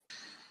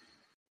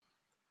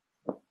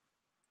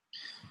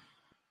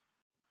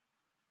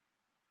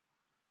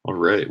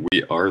right,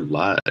 we are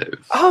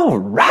live. All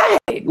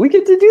right, we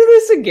get to do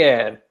this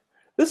again.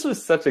 This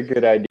was such a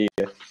good idea.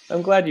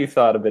 I'm glad you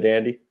thought of it,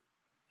 Andy.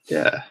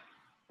 Yeah,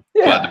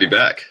 Yeah. glad to be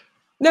back.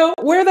 Now,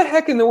 where the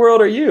heck in the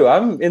world are you?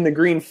 I'm in the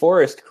Green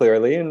Forest,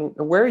 clearly, and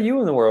where are you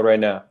in the world right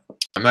now?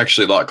 I'm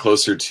actually a lot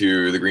closer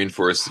to the Green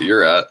Forest that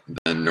you're at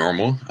than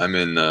normal. I'm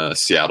in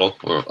Seattle,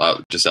 or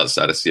just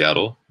outside of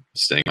Seattle,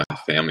 staying at my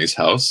family's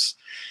house.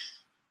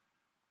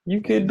 You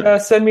could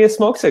send me a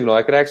smoke signal.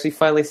 I could actually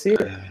finally see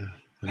it.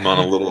 I'm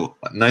on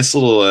a nice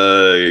little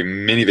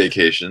mini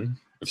vacation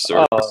of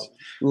sorts. Oh,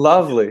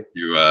 lovely.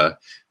 You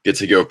get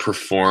to go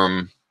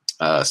perform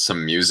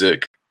some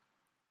music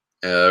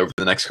over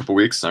the next couple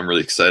weeks. I'm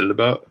really excited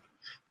about.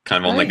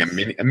 Kind of on like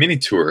a mini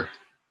tour.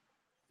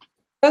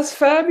 That's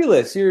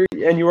fabulous. You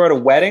were at a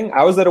wedding.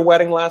 I was at a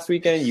wedding last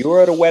weekend. You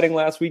were at a wedding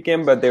last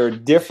weekend, but they were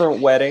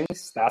different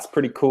weddings. That's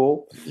pretty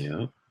cool.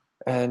 Yeah.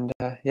 And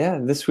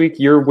this week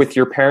you're with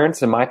your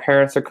parents, and my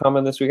parents are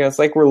coming this weekend. It's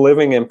like we're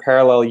living in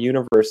parallel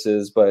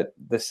universes, but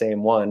the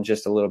same one,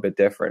 just a little bit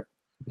different.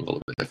 A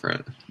little bit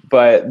different.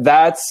 But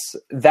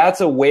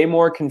that's a way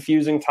more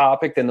confusing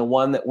topic than the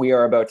one that we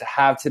are about to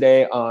have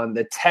today on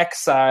the tech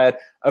side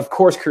of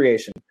course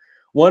creation.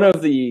 One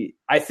of the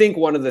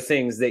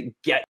things that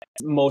get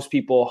most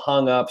people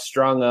hung up,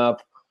 strung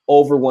up,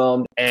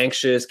 overwhelmed,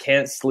 anxious,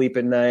 can't sleep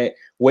at night,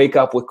 wake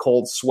up with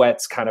cold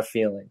sweats kind of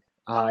feeling.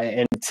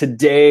 And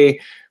today,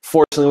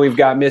 fortunately, we've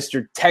got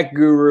Mr. Tech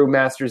Guru,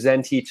 Master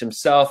Zen Teach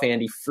himself,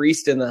 Andy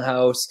Freest in the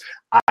house.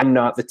 I'm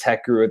not the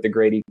tech guru at the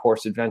Great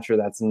E-Course Adventure.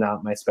 That's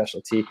not my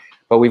specialty.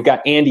 But we've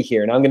got Andy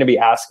here, and I'm going to be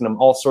asking him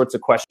all sorts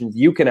of questions.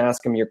 You can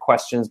ask him your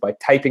questions by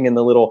typing in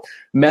the little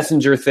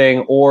messenger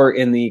thing or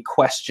in the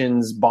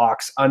questions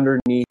box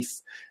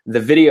underneath the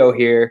video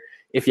here.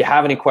 If you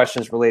have any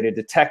questions related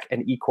to tech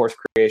and e-course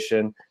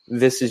creation,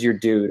 this is your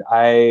dude.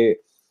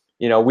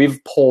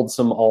 We've pulled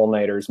some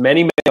all-nighters,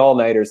 many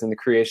all-nighters in the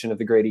creation of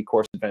the Great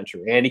E-Course Adventure.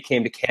 Andy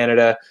came to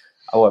Canada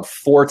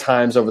 4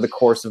 times over the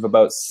course of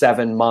about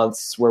 7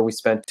 months, where we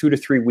spent 2 to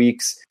 3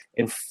 weeks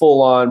in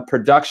full-on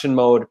production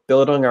mode,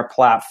 building our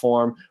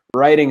platform,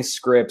 writing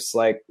scripts,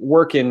 like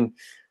working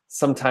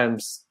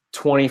sometimes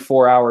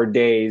 24-hour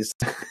days.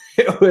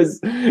 It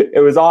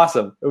was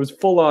awesome. It was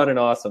full-on and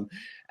awesome.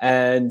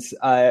 And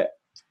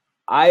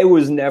I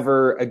was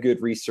never a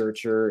good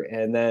researcher,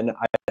 and then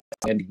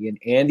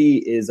Andy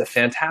is a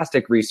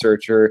fantastic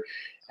researcher,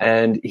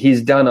 and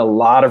he's done a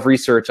lot of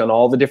research on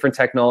all the different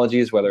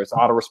technologies, whether it's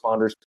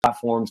autoresponders,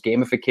 platforms,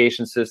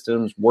 gamification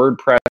systems,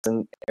 WordPress,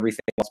 and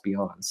everything else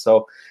beyond.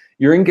 So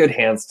you're in good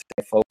hands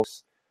today,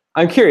 folks.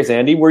 I'm curious,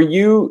 Andy, were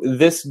you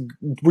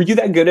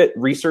that good at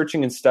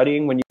researching and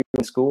studying when you were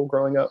in school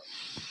growing up?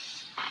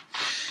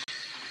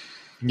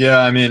 Yeah,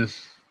 I mean,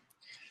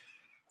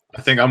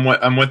 I think I'm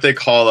what they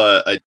call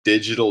a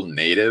digital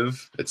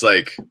native. It's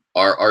like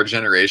our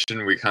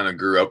generation, we kind of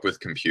grew up with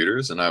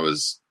computers, and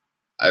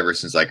ever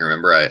since I can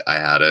remember, I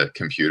had a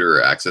computer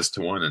or access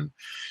to one, and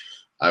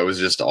I was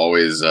just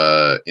always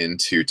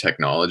into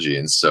technology.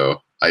 And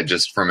so I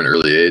just, from an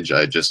early age,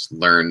 I just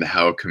learned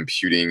how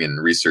computing and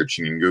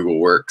researching in Google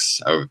works,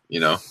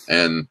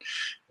 and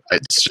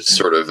it's just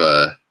sort of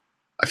I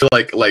feel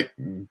like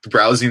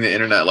browsing the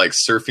internet, like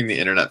surfing the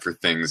internet for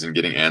things and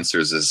getting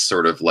answers is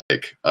sort of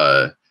like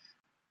a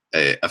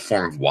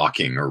form of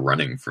walking or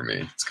running for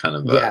me. It's kind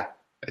of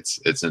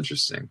it's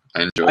interesting.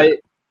 I enjoy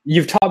it.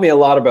 You've taught me a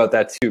lot about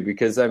that too,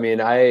 because I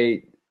mean,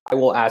 I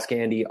will ask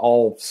Andy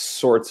all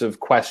sorts of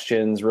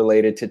questions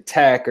related to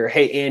tech, or,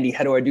 hey, Andy,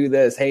 how do I do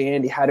this? Hey,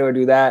 Andy, how do I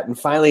do that? And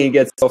finally he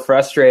gets so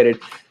frustrated.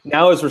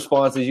 Now his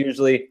response is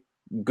usually,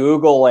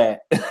 Google it.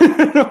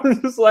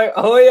 I'm just like,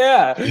 oh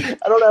yeah,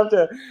 I don't have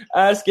to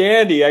ask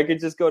Andy. I could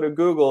just go to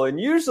Google. And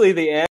usually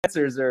the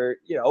answers are,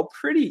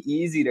 pretty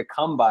easy to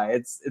come by.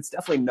 It's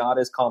definitely not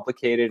as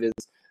complicated as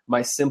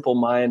my simple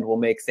mind will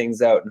make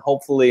things out. And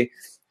hopefully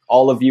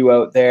all of you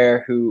out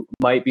there who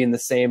might be in the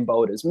same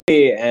boat as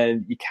me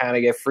and you kind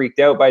of get freaked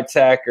out by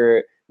tech or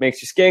it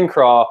makes your skin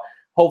crawl,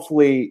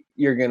 hopefully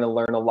you're going to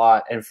learn a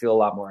lot and feel a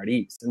lot more at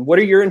ease. And what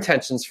are your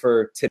intentions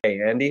for today,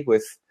 Andy,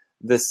 with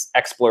this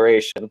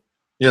exploration?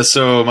 Yeah,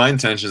 so my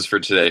intentions for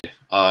today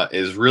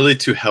is really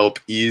to help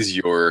ease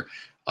your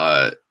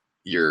tech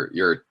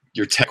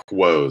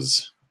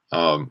woes.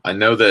 I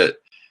know that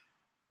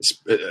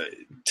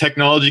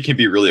technology can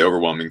be a really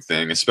overwhelming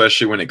thing,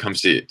 especially when it comes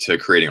to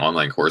creating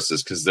online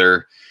courses, because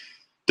they're,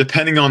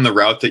 depending on the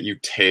route that you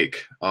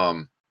take,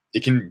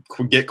 it can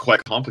get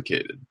quite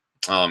complicated.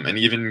 And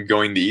even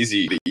going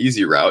the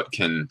easy route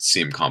can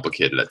seem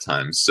complicated at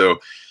times. So,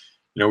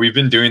 we've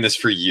been doing this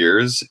for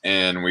years,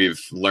 and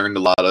we've learned a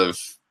lot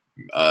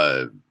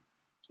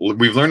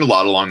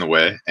along the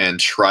way, and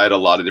tried a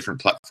lot of different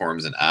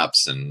platforms and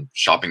apps and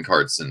shopping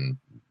carts and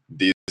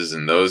these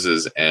and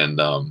those, and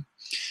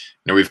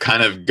we've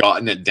kind of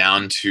gotten it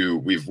down to,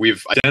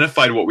 we've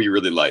identified what we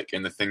really like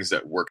and the things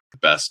that work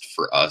best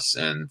for us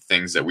and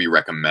things that we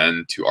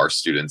recommend to our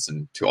students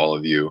and to all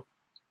of you.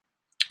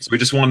 So we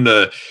just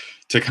wanted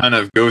to kind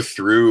of go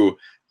through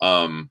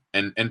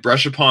and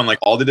brush upon like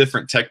all the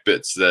different tech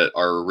bits that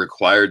are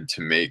required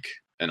to make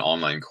an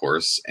online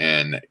course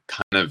and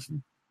kind of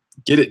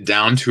get it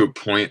down to a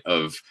point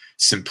of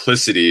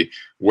simplicity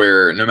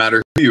where no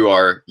matter who you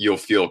are, you'll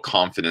feel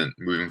confident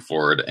moving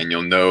forward, and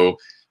you'll know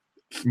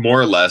more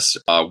or less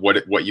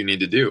what you need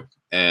to do.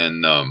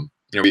 And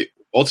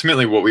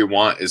ultimately what we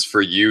want is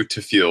for you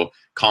to feel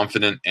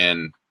confident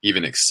and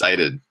even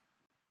excited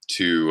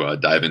to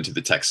dive into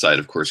the tech side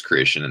of course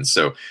creation. And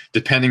so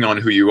depending on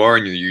who you are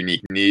and your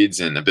unique needs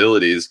and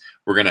abilities,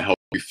 we're going to help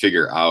you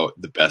figure out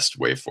the best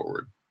way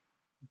forward.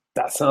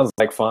 That sounds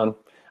like fun.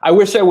 I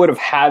wish I would have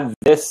had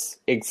this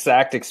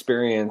exact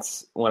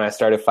experience when I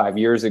started 5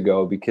 years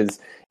ago, because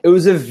it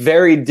was a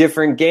very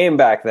different game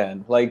back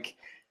then. Like,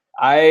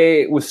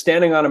 I was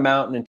standing on a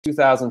mountain in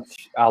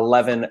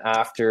 2011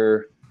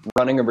 after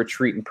running a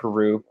retreat in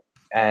Peru.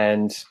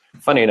 And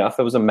funny enough,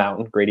 it was a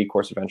mountain, Great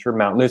E-Course Adventure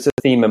mountain. There's a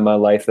theme in my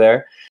life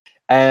there.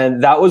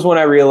 And that was when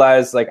I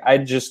realized, like,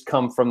 I'd just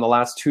come from the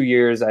last 2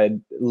 years. I'd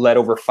led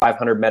over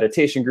 500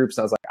 meditation groups.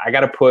 And I was like, I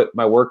got to put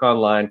my work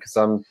online because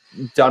I'm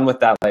done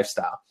with that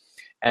lifestyle.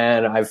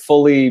 And I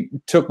fully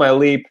took my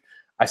leap.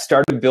 I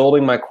started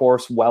building my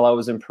course while I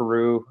was in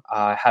Peru.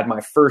 I had my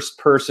first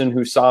person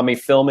who saw me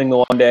filming the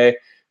one day,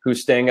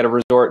 who's staying at a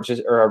resort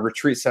or a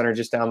retreat center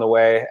just down the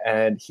way.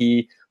 And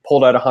he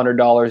pulled out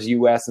 $100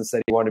 US and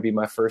said he wanted to be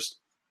my first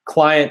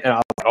client. And I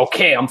was like,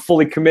 okay, I'm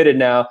fully committed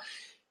now.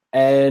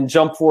 And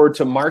jump forward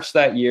to March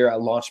that year, I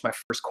launched my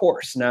first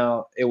course.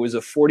 Now, it was a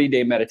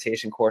 40-day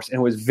meditation course, and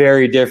it was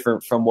very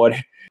different from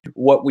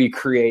what we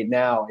create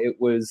now.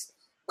 It was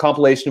a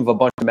compilation of a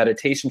bunch of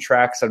meditation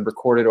tracks I'd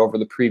recorded over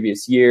the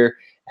previous year.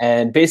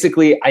 And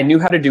basically, I knew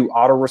how to do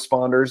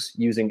autoresponders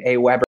using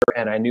Aweber,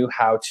 and I knew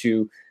how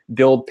to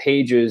build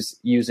pages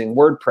using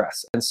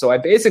WordPress. And so I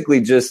basically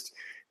just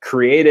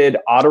created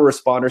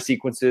autoresponder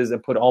sequences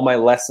and put all my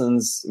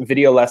lessons,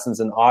 video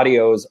lessons and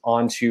audios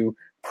onto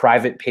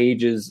private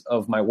pages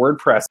of my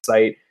WordPress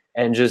site,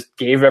 and just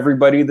gave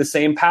everybody the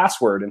same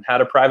password and had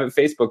a private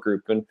Facebook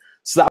group. And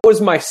so that was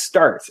my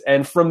start.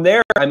 And from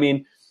there, I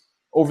mean,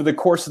 over the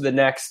course of the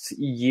next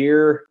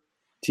year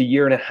to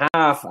year and a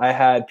half, I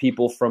had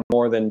people from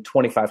more than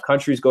 25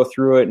 countries go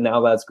through it.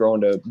 Now that's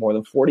grown to more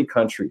than 40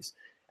 countries.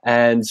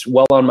 And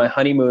well on my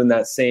honeymoon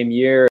that same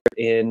year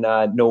in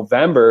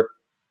November,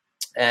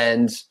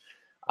 and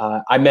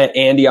I met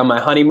Andy on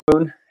my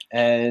honeymoon,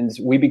 and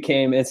we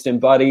became instant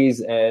buddies.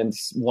 And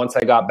once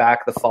I got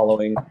back the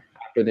following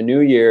after the new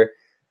year,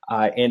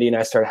 Andy and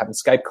I started having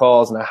Skype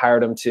calls, and I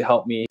hired him to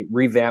help me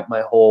revamp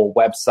my whole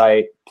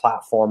website,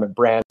 platform, and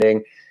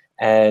branding.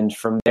 And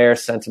from there,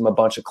 sent him a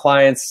bunch of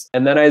clients.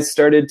 And then I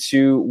started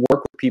to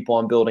work with people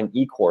on building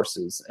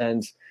e-courses.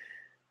 And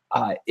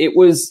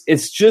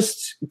it's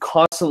just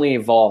constantly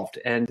evolved.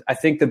 And I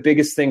think the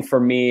biggest thing for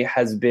me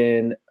has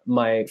been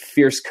my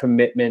fierce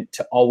commitment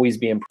to always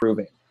be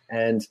improving.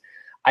 And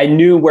I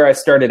knew where I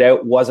started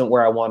out wasn't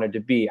where I wanted to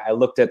be. I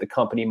looked at the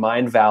company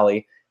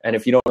Mindvalley, and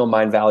if you don't know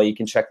Mindvalley, you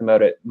can check them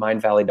out at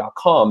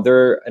mindvalley.com.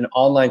 They're an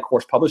online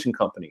course publishing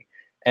company.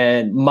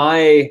 And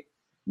my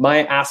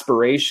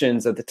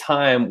aspirations at the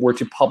time were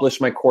to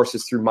publish my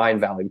courses through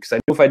Mindvalley, because I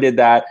knew if I did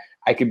that,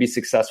 I could be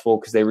successful,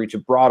 because they reach a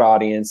broad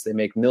audience. They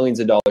make millions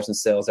of dollars in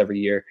sales every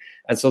year.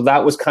 And so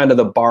that was kind of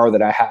the bar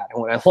that I had.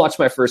 And when I launched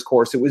my first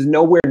course, it was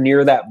nowhere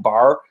near that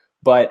bar,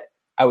 but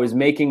I was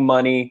making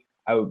money.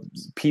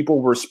 People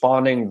were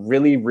responding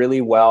really,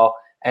 really well.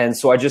 And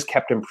so I just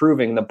kept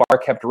improving. The bar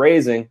kept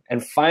raising.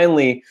 And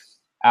finally,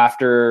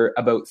 after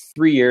about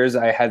 3 years,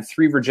 I had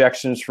 3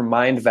 rejections from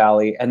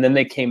Mindvalley. And then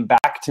they came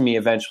back to me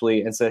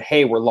eventually and said,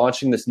 hey, we're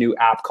launching this new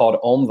app called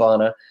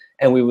Omvana,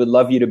 and we would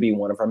love you to be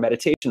one of our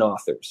meditation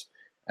authors.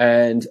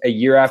 And a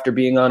year after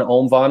being on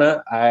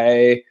Omvana,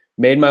 I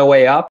made my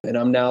way up, and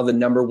I'm now the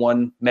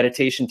 #1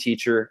 meditation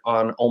teacher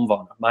on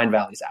Omvana,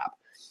 Mindvalley's app.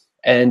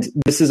 And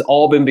this has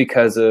all been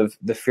because of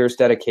the fierce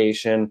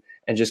dedication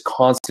and just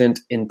constant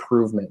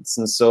improvements.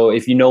 And so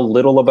if you know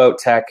little about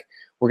tech,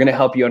 we're going to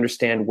help you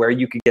understand where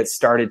you could get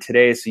started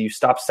today, so you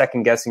stop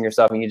second guessing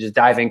yourself and you just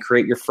dive in,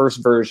 create your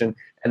first version,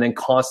 and then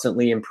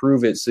constantly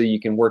improve it so you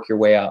can work your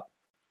way up.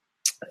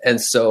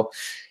 And so,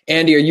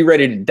 Andy, are you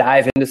ready to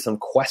dive into some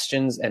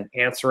questions and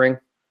answering?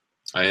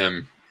 I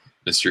am,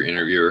 Mr.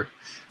 Interviewer.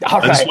 All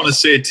right. I just want to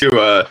say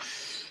too,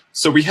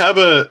 so we have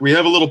a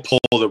little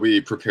poll that we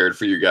prepared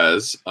for you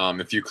guys.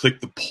 If you click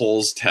the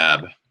polls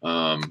tab,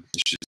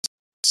 you should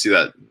see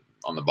that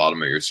on the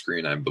bottom of your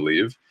screen, I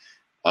believe.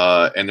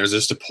 And there's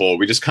just a poll.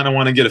 We just kind of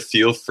want to get a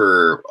feel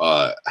for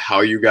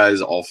how you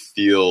guys all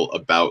feel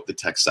about the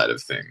tech side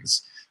of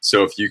things.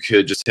 So if you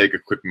could just take a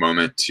quick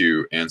moment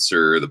to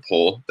answer the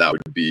poll, that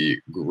would be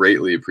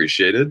greatly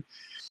appreciated.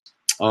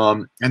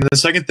 And the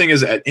second thing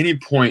is, at any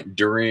point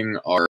during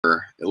our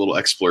little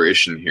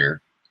exploration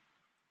here,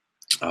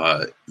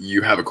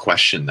 you have a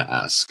question to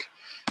ask.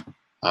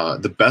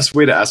 The best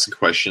way to ask a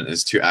question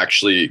is to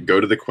actually go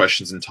to the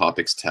questions and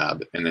topics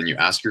tab, and then you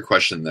ask your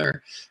question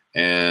there.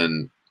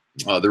 And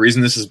the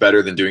reason this is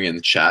better than doing it in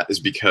the chat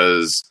is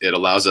because it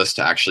allows us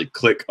to actually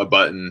click a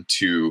button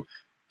to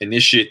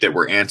initiate that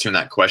we're answering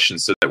that question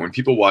so that when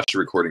people watch the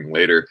recording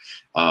later,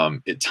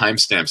 it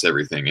timestamps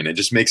everything, and it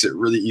just makes it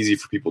really easy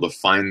for people to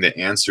find the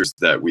answers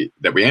that we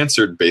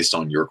answered based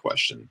on your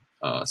question.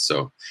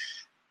 So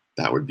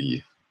that would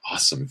be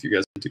awesome if you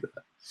guys could do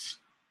that.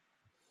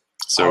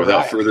 So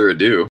without further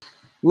ado,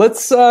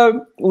 let's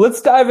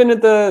dive into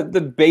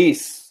the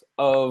base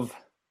of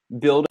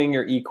building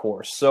your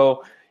e-course.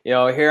 So,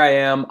 here I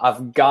am.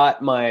 I've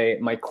got my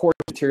course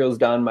materials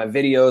done, my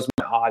videos,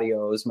 my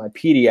audios, my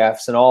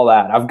PDFs, and all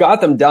that. I've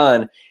got them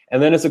done.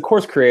 And then as a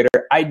course creator,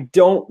 I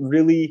don't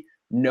really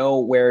know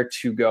where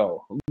to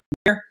go.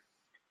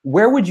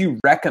 Where would you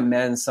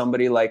recommend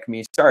somebody like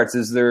me starts?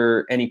 Is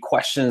there any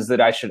questions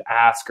that I should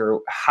ask,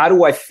 or how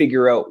do I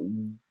figure out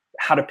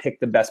how to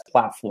pick the best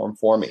platform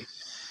for me?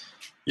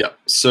 Yeah.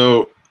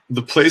 So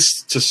the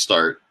place to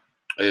start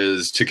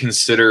is to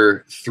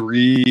consider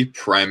three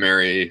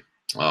primary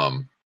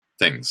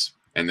things.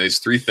 And these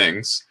three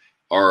things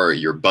are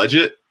your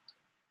budget,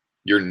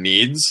 your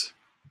needs,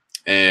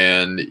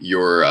 and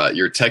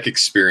your tech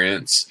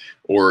experience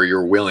or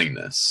your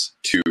willingness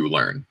to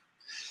learn.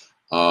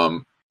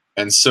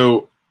 And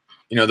so,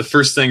 the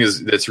first thing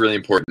that's really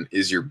important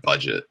is your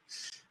budget.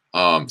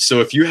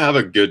 So if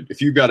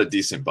you've got a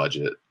decent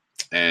budget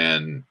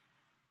and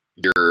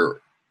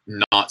you're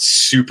not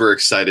super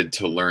excited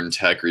to learn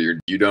tech, or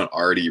you don't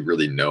already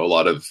really know a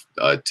lot of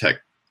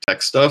tech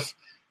stuff,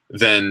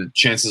 then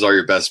chances are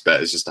your best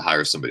bet is just to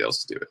hire somebody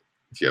else to do it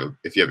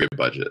if you have a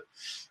budget.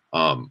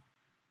 Now,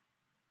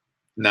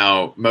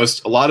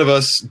 a lot of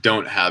us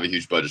don't have a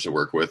huge budget to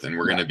work with, and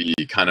we're going to be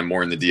kind of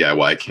more in the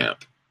DIY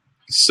camp.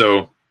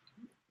 So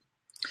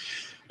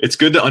it's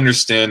good to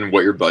understand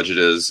what your budget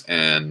is,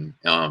 and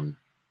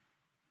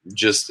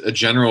just a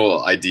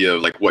general idea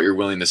of like what you're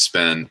willing to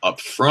spend up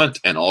front,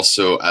 and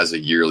also as a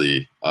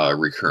yearly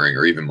recurring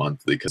or even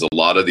monthly, because a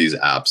lot of these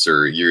apps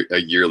are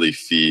a yearly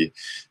fee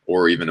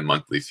or even a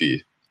monthly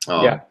fee.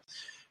 So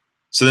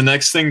the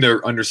next thing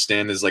to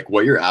understand is like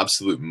what your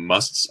absolute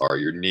musts are,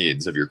 your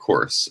needs of your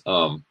course.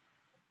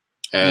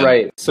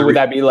 Right. So would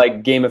that be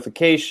like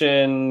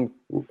gamification?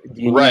 Do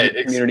you need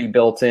a community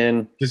built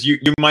in? Because you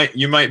might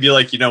be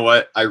like, you know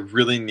what, I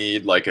really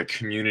need like a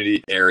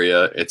community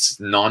area.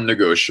 It's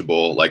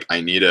non-negotiable. Like I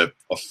need a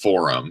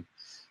forum.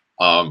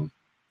 And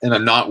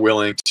I'm not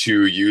willing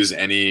to use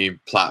any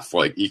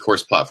platform, like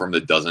e-course platform,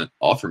 that doesn't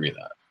offer me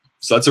that.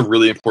 So that's a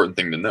really important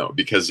thing to know,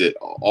 because it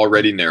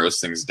already narrows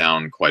things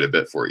down quite a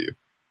bit for you.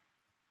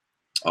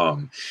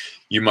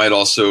 You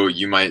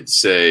might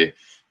say,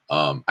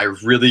 I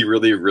really,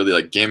 really, really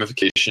like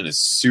gamification is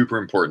super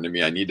important to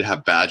me. I need to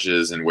have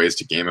badges and ways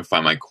to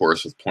gamify my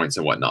course with points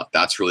and whatnot.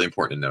 That's really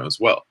important to know as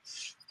well.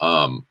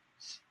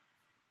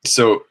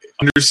 So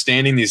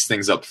understanding these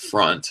things up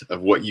front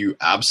of what you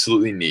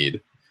absolutely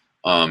need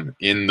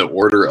in the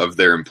order of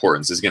their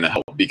importance is going to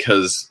help,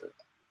 because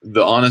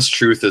the honest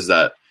truth is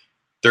that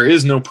there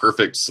is no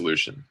perfect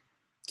solution.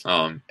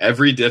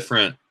 Every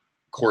different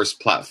course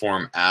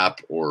platform, app,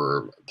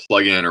 or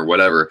plugin or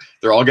whatever,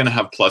 they're all going to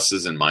have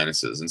pluses and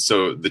minuses. And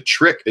so the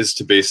trick is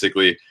to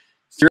basically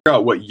figure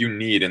out what you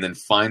need and then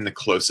find the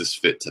closest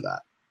fit to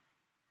that.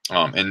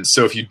 And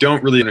so if you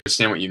don't really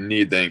understand what you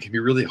need, then it can be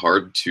really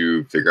hard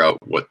to figure out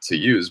what to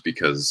use,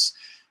 because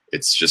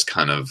it's just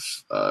kind of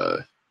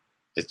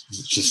it's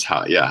just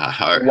how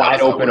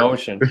wide open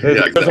ocean.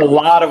 There's a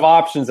lot of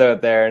options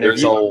out there, and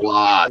there's a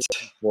lot,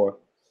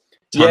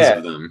 tons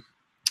of them.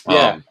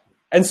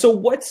 And so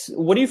what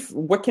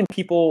can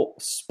people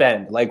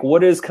spend? Like,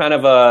 what is kind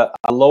of a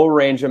low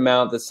range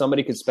amount that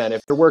somebody could spend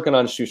if they're working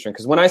on a shoestring?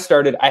 Because when I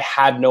started, I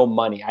had no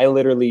money. I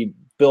literally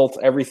built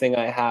everything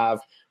I have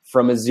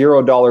from a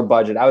 $0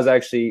 budget. I was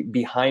actually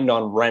behind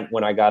on rent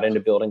when I got into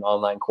building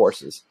online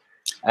courses.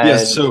 And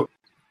So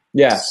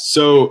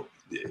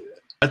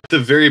at the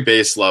very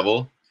base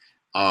level,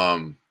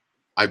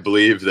 I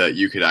believe that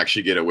you could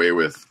actually get away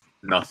with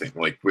nothing,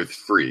 like with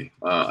free.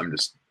 I'm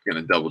just going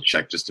to double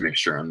check just to make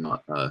sure I'm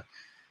not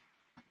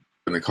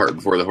in the cart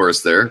before the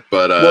horse there.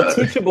 But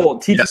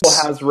Teachable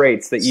has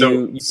rates that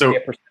you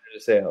get percentage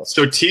of sales.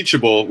 So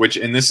Teachable,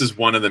 and this is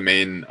one of the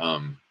main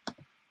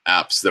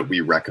apps that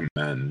we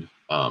recommend,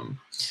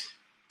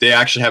 they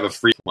actually have a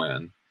free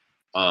plan.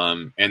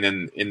 And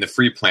then in the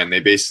free plan,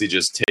 they basically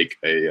just take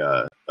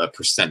a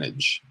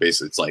percentage.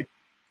 Basically, it's like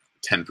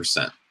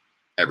 10%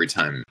 every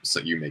time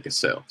you make a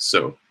sale.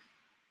 So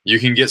you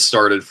can get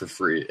started for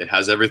free. It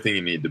has everything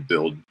you need to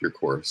build your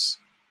course,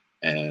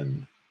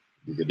 and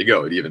you're good to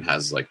go. It even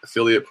has like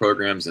affiliate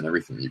programs and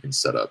everything you can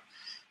set up.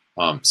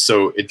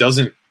 So it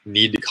doesn't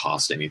need to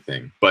cost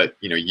anything, but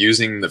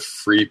using the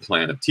free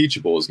plan of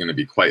Teachable is going to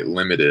be quite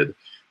limited.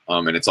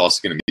 And it's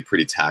also going to be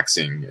pretty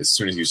taxing as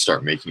soon as you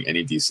start making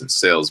any decent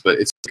sales, but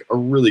it's a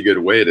really good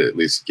way to at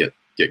least get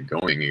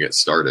going and get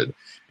started.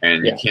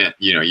 And you can't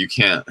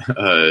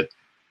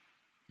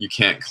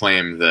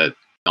claim that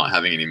not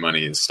having any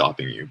money is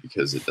stopping you,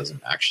 because it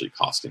doesn't actually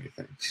cost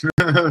anything.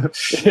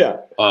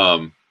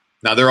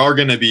 Now there are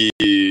going to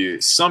be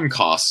some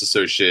costs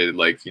associated,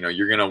 like,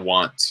 you're going to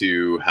want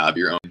to have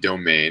your own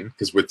domain,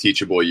 because with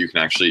Teachable, you can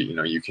actually,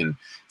 you can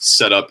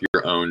set up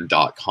your own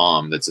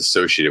 .com that's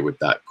associated with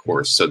that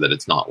course, so that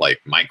it's not like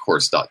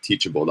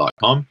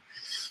mycourse.teachable.com.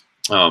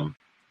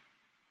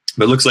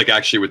 But it looks like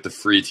actually with the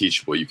free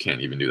Teachable, you can't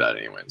even do that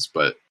anyways.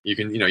 But you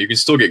can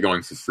still get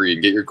going for free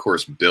and get your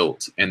course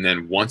built. And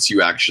then once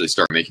you actually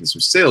start making some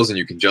sales and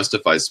you can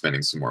justify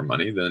spending some more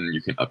money, then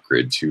you can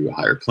upgrade to a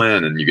higher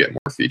plan and you get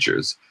more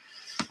features.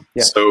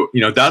 Yeah. So,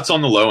 that's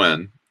on the low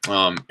end.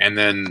 And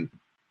then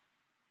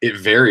it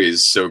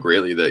varies so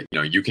greatly that,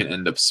 you can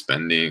end up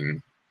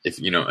spending, if,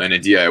 in a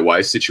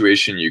DIY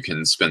situation, you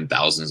can spend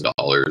thousands of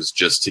dollars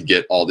just to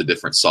get all the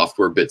different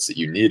software bits that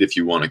you need if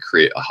you want to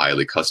create a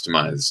highly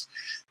customized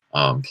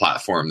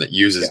platform that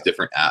uses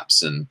different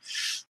apps and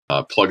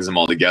plugs them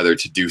all together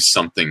to do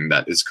something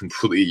that is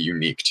completely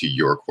unique to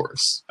your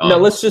course. Now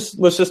let's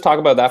just talk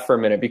about that for a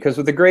minute, because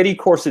with the Great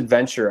eCourse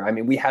Adventure, I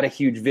mean, we had a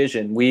huge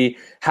vision. We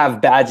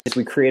have badges.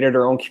 We created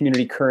our own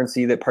community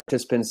currency that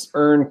participants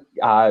earn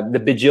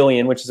the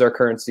bajillion, which is our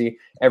currency,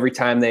 every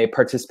time they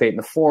participate in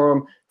the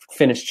forum,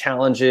 finish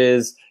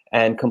challenges,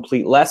 and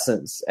complete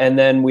lessons. And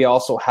then we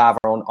also have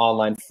our own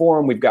online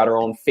forum. We've got our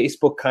own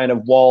Facebook kind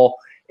of wall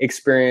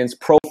experience,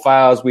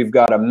 profiles. We've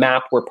got a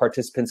map where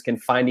participants can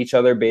find each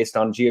other based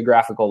on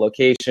geographical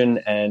location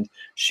and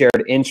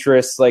shared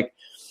interests.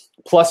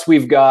 Plus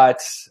we've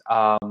got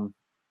our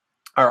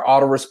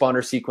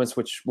autoresponder sequence,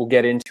 which we'll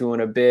get into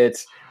in a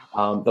bit.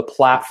 The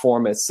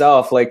platform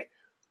itself,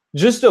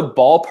 just a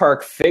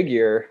ballpark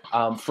figure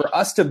for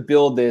us to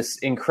build this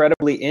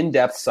incredibly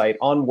in-depth site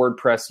on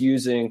WordPress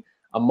using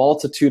a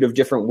multitude of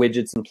different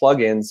widgets and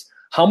plugins.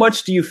 How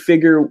much do you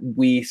figure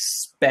we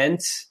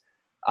spent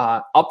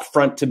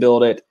upfront to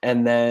build it,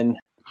 and then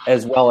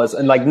as well as,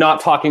 and not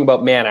talking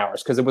about man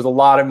hours, because it was a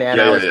lot of man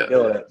hours to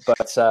build it, but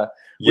what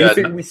do you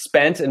figure we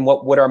spent and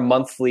what our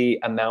monthly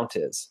amount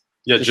is?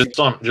 Yeah, we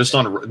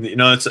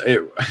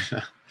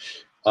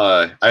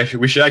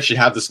should actually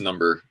have this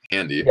number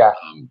handy. Yeah.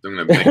 I'm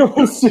gonna make all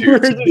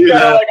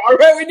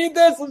right, we need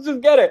this, let's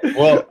just get it.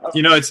 Well,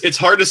 it's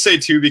hard to say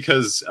too,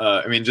 because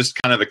just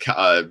kind of a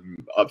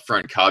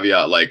upfront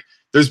caveat,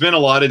 there's been a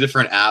lot of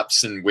different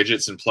apps and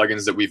widgets and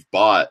plugins that we've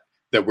bought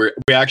that we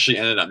actually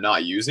ended up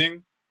not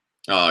using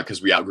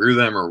because we outgrew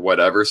them or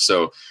whatever.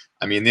 So,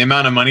 the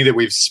amount of money that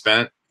we've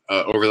spent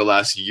over the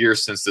last year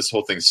since this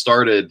whole thing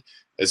started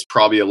is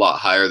probably a lot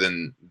higher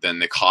than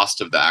the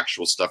cost of the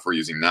actual stuff we're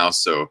using now.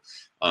 So,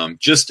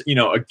 just,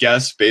 a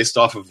guess based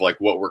off of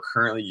what we're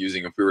currently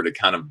using, if we were to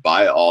kind of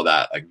buy all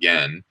that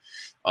again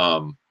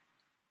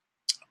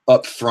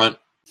up front,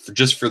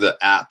 just for the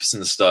apps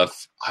and the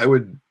stuff, I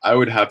would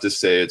have to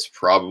say it's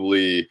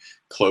probably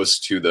close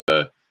to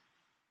the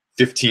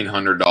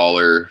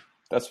 $1,500.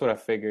 That's what I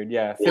figured.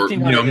 Yeah,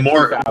 $1,500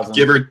 more,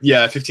 $1,500,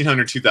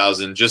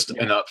 $2,000, just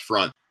an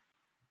upfront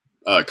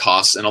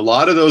costs, and a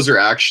lot of those are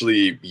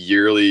actually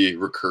yearly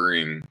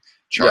recurring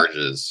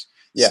charges.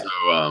 Yeah.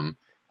 So,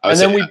 and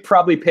then we'd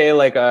probably pay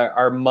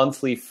our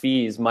monthly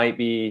fees might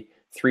be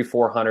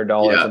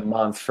 $300-$400 a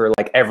month for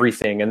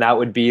everything, and that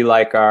would be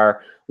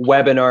our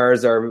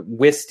webinars, our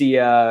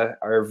Wistia,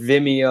 our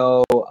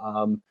Vimeo,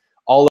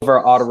 all of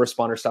our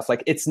autoresponder stuff.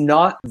 It's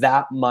not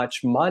that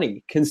much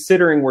money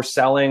considering we're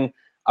selling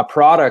a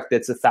product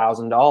that's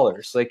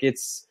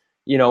 $1,000.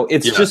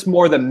 It's just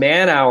more the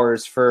man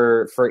hours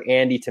for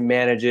Andy to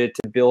manage it,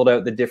 to build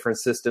out the different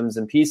systems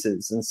and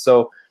pieces. And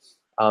so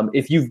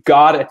if you've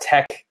got a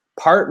tech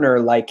partner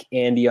like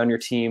Andy on your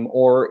team,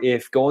 or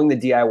if going the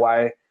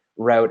DIY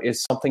route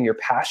is something you're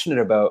passionate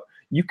about,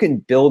 you can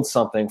build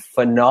something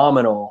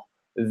phenomenal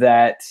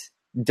that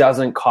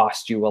doesn't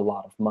cost you a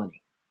lot of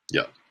money.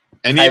 Yeah.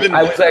 And even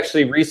I was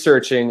actually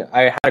researching,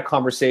 I had a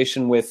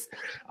conversation with,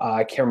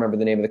 I can't remember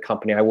the name of the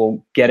company. I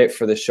will get it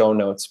for the show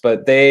notes,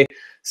 but they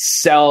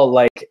sell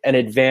an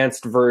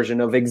advanced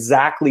version of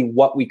exactly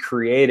what we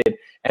created.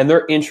 And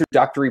their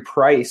introductory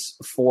price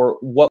for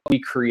what we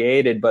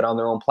created, but on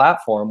their own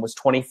platform, was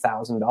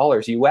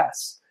 $20,000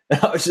 US. And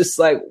I was just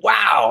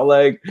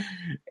wow,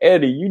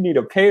 Andy, you need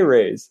a pay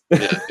raise.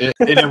 And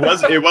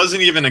it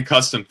wasn't even a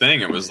custom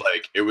thing. It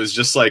was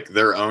just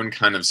their own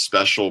kind of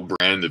special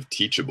brand of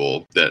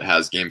Teachable that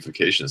has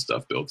gamification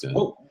stuff built in.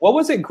 What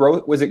was it?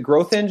 Was it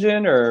Growth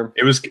Engine, or?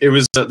 It was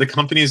the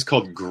company is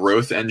called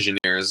Growth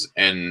Engineers,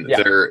 and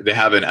they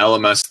have an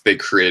LMS they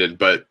created.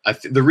 But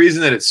the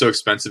reason that it's so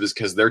expensive is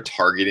because they're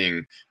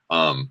targeting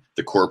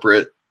the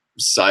corporate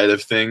side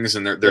of things,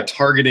 and they're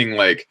targeting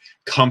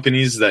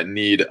companies that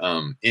need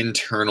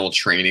internal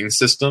training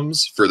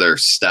systems for their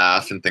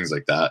staff and things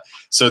like that.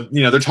 So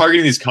they're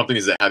targeting these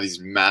companies that have these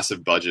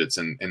massive budgets,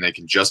 and they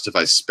can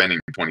justify spending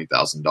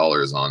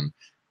 $20,000 on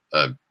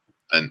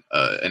an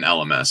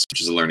LMS,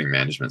 which is a learning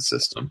management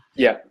system.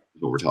 Yeah,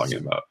 what we're talking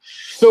about.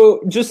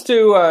 So just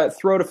to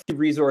throw out a few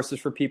resources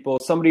for people,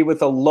 somebody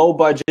with a low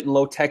budget and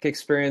low tech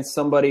experience,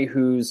 somebody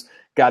who's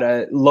got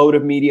a low to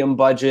medium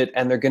budget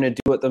and they're going to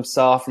do it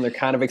themselves and they're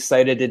kind of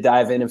excited to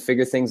dive in and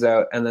figure things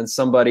out, and then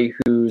somebody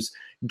who's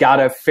got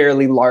a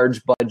fairly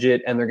large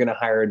budget and they're going to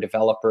hire a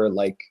developer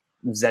like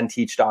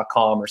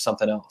zenteach.com or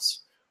something else.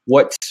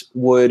 What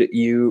would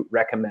you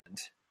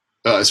recommend?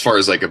 As far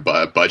as like a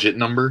budget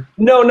number?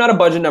 No, not a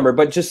budget number,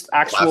 but just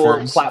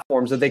actual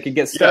platforms that they could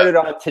get started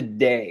on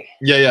today.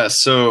 Yeah.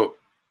 So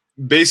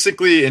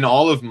basically, in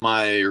all of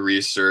my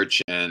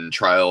research and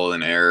trial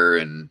and error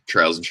and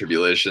trials and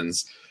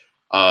tribulations,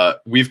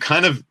 I've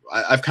kind of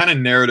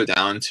narrowed it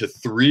down to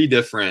 3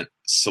 different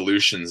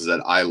solutions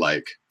that I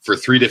like for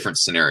 3 different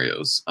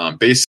scenarios,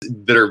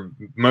 that are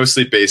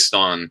mostly based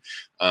on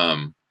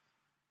the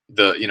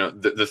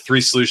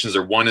 3 solutions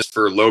are: one is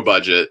for low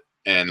budget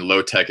and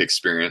low tech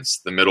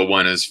experience. The middle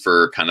one is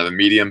for kind of a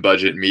medium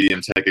budget,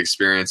 medium tech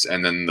experience.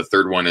 And then the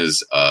third one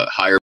is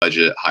higher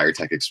budget, higher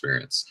tech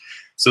experience.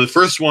 So the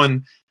first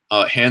one,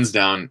 hands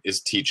down,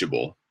 is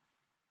Teachable.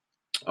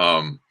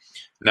 Now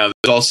there's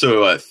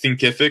also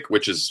Thinkific,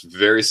 which is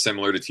very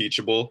similar to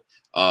Teachable.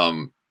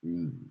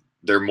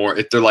 They're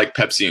like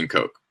Pepsi and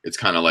Coke. It's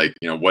kind of like,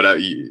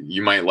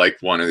 you might like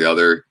one or the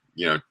other,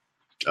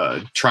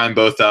 try them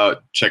both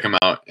out, check them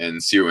out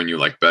and see when you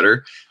like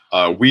better.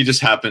 We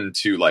just happen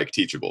to like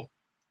Teachable.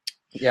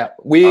 Yeah,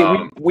 we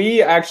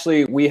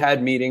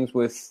had meetings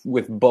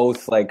with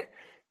both like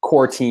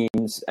core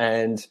teams,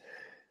 and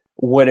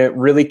when it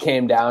really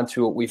came down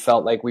to it, we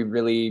felt like we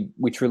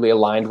truly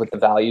aligned with the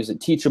values at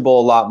Teachable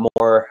a lot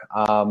more,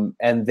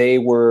 and they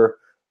were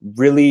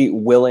really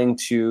willing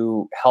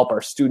to help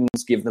our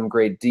students, give them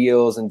great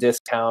deals and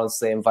discounts.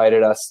 They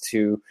invited us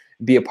to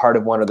be a part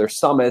of one of their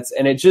summits,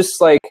 and it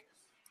just like,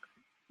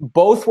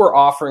 both were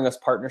offering us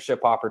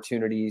partnership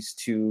opportunities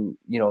to,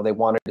 they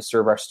wanted to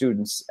serve our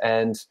students,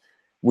 and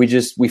we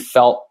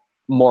felt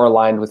more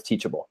aligned with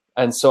Teachable.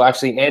 And so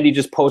actually Andy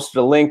just posted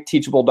a link,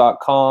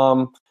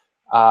 teachable.com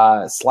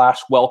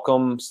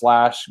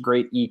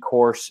 /welcome/great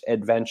e-course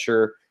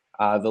adventure.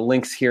 The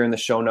link's here in the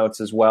show notes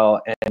as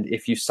well. And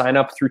if you sign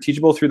up through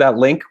Teachable through that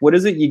link, what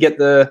is it? You get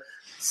the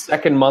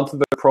second month of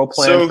the pro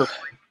plan for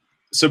free.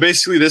 So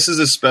basically this is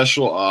a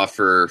special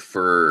offer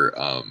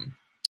for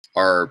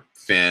our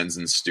fans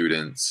and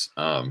students,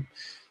 and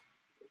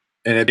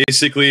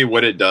basically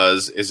what it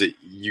does is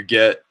you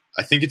get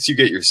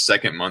your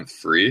second month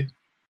free,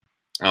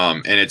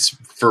 and it's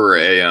for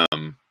a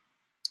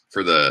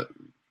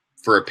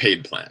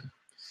paid plan.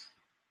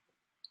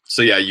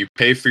 So yeah, you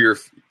pay for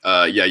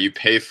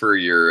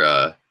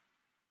your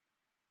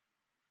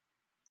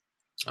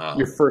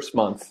first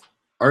month.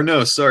 Or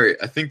no, sorry,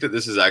 I think that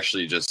this is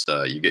actually just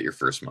you get your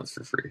first month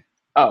for free.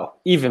 Oh,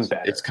 even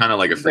better. It's kind of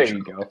like a free. There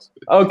you go.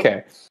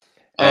 Okay.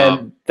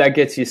 And that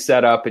gets you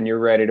set up and you're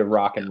ready to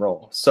rock and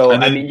roll. So,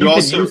 you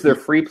can use their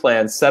free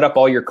plan, set up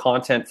all your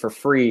content for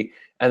free,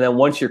 and then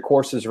once your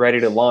course is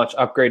ready to launch,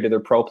 upgrade to their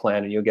pro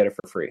plan and you'll get it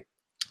for free.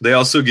 They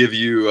also give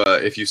you,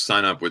 if you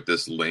sign up with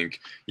this link,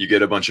 you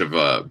get a bunch of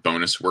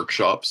bonus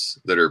workshops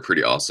that are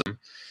pretty awesome.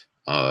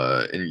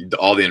 And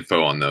all the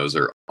info on those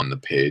are on the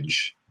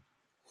page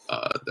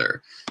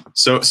there.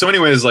 So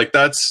anyways, like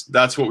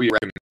that's what we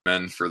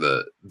recommend for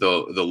the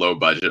low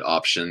budget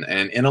option.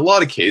 And in a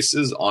lot of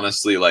cases,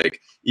 honestly, like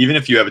even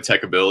if you have a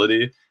tech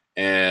ability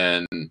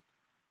and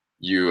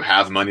you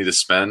have money to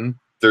spend,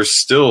 there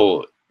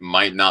still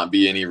might not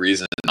be any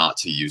reason not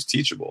to use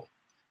Teachable.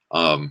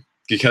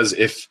 Because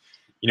if,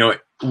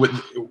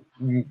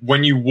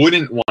 when you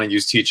wouldn't want to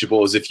use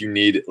Teachable is if you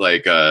need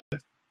like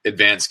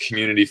advanced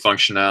community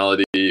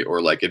functionality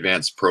or like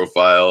advanced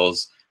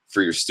profiles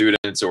for your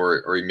students,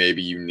 or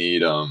maybe you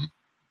need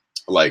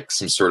like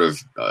some sort of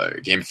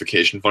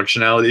gamification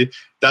functionality.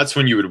 That's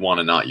when you would want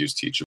to not use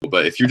Teachable.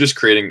 But if you're just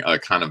creating a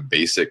kind of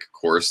basic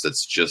course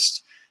that's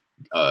just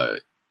a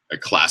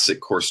classic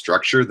course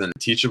structure, then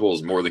Teachable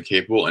is more than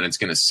capable, and it's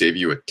going to save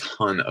you a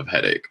ton of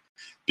headache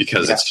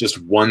because it's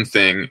just one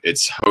thing.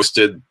 It's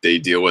hosted. They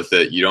deal with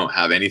it. You don't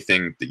have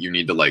anything that you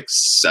need to like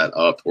set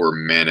up or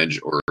manage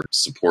or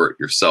support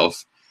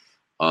yourself.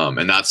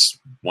 And that's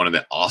one of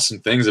the awesome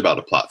things about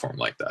a platform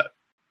like that.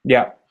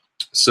 Yeah.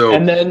 So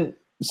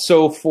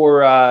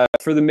for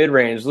the mid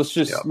range,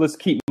 let's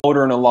keep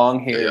motoring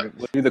along here. Yeah.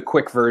 We'll do the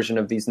quick version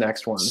of these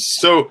next ones.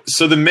 So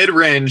the mid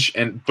range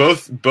and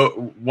both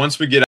once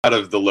we get out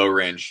of the low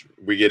range,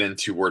 we get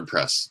into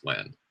WordPress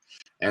land,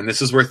 and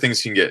this is where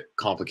things can get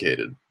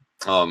complicated.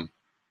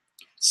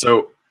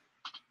 So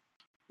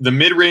the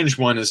mid-range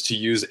one is to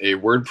use a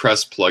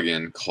WordPress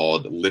plugin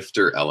called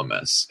Lifter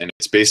LMS, and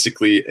it's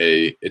basically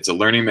a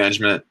learning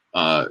management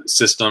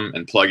system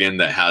and plugin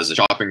that has a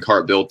shopping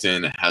cart built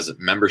in. It has a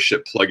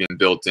membership plugin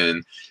built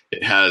in.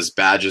 It has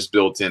badges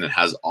built in. It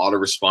has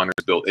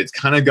autoresponders built. It's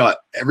kind of got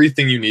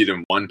everything you need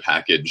in one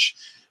package,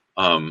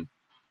 and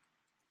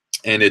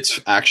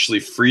it's actually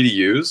free to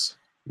use,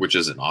 which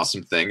is an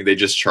awesome thing. They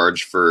just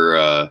charge for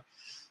a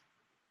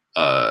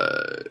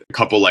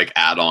couple like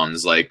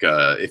add-ons, like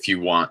if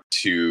you want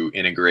to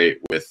integrate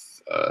with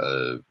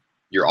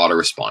your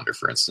autoresponder,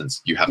 for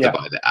instance, you have to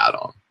buy the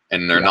add-on,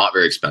 and they're not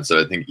very expensive.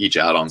 I think each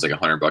add-on's like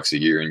 $100 a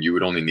year, and you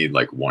would only need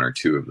like one or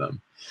two of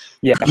them.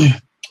 Yeah.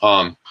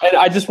 And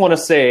I just want to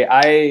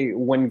say,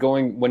 when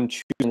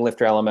choosing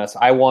Lifter LMS,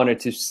 I wanted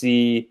to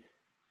see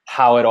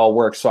how it all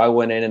works. So I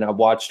went in and I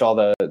watched all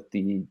the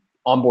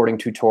onboarding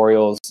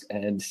tutorials,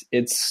 and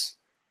it's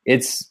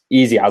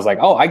easy. I was like,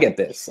 oh, I get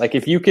this. Like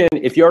if you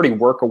already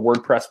work a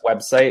WordPress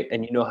website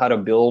and you know how to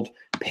build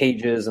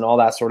pages and all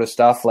that sort of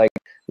stuff, like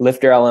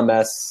Lifter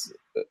LMS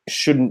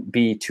shouldn't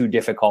be too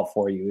difficult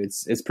for you.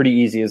 It's pretty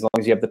easy as long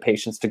as you have the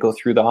patience to go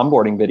through the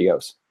onboarding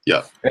videos.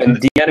 Yeah. And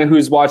Deanna,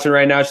 who's watching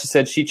right now, she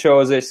said she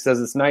chose it. She says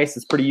it's nice,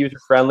 it's pretty user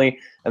friendly,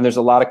 and there's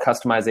a lot of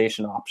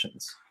customization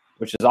options,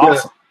 which is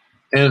awesome.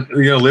 Yeah. And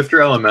Lifter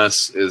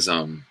LMS is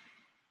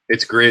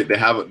it's great.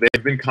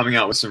 They've been coming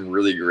out with some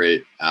really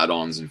great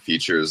add-ons and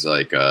features.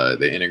 Like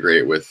they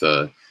integrate with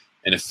an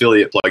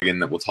affiliate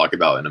plugin that we'll talk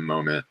about in a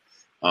moment.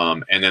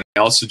 And then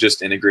they also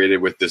just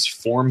integrated with this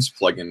Forms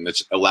plugin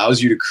that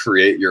allows you to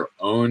create your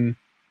own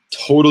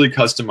totally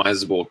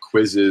customizable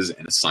quizzes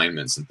and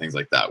assignments and things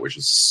like that, which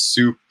is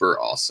super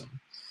awesome.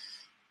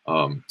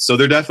 So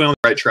they're definitely on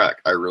the right track.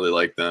 I really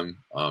like them.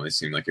 They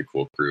seem like a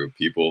cool crew of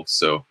people.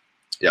 So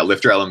yeah,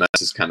 Lifter LMS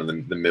is kind of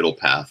the middle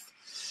path.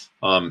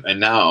 And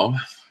now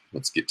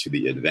let's get to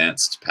the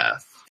advanced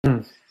path.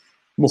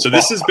 So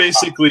this is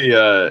basically,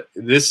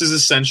 this is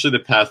essentially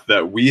the path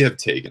that we have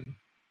taken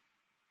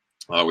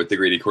with the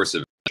Great eCourse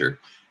Adventure.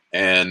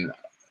 And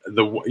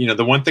the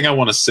one thing I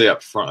want to say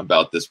up front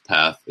about this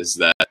path is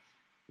that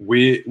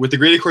with the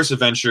Great eCourse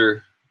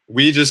Adventure,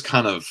 we just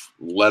kind of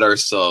let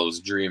ourselves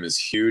dream as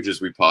huge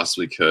as we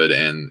possibly could.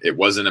 And it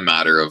wasn't a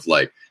matter of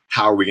like,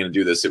 how are we going to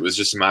do this? It was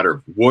just a matter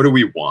of what do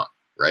we want,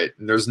 right?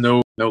 And there's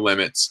no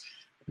limits,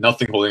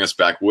 nothing holding us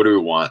back. What do we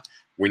want?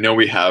 We know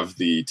we have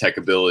the tech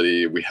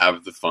ability, we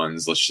have the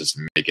funds. Let's just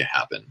make it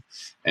happen.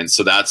 And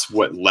so that's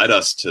what led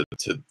us to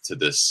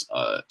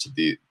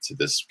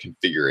this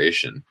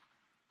configuration.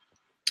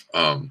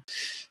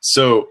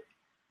 So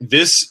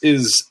this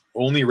is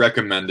only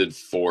recommended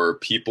for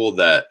people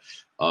that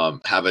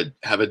have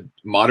a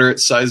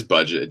moderate sized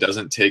budget. It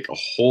doesn't take a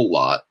whole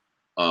lot,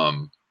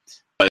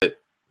 but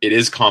it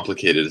is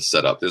complicated to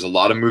set up. There's a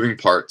lot of moving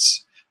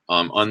parts.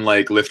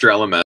 Unlike Lifter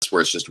LMS,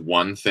 where it's just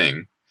one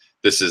thing,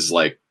 this is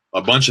like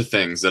a bunch of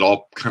things that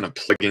all kind of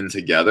plug in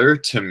together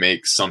to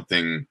make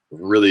something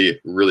really,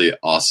 really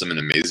awesome and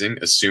amazing,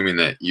 assuming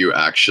that you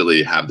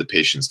actually have the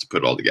patience to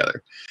put it all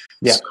together.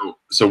 Yeah.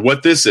 So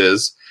what this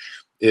is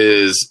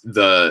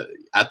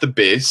at the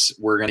base,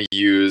 we're going to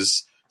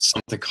use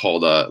something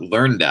called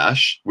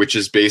LearnDash, which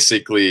is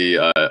basically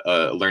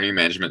a learning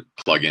management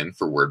plugin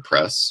for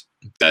WordPress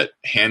that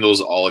handles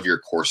all of your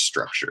course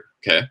structure.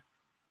 Okay.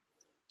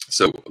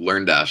 So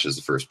LearnDash is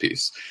the first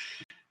piece.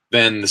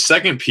 Then the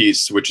second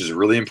piece, which is a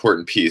really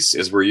important piece,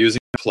 is we're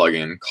using a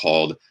plugin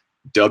called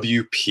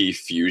WP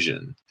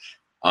Fusion.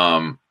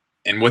 And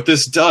what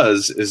this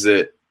does is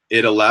that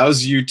it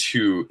allows you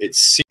it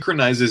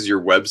synchronizes your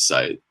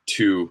website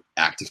to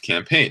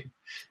ActiveCampaign.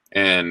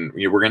 And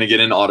we're going to get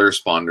into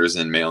autoresponders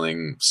and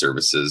mailing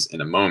services in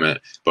a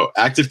moment, but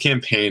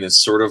ActiveCampaign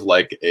is sort of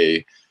like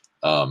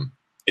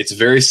it's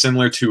very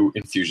similar to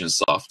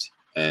Infusionsoft.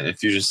 And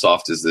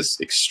Infusionsoft is this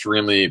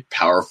extremely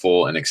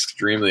powerful and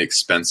extremely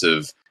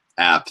expensive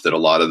app that a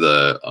lot of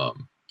the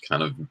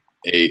kind of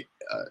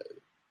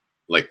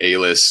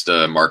A-list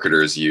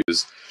marketers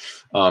use.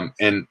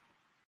 And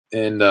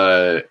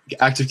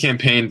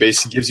ActiveCampaign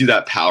basically gives you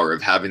that power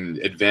of having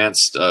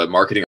advanced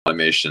marketing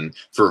automation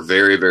for a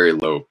very, very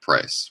low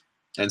price.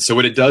 And so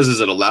what it does is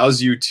it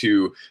allows you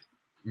to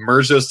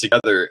merge those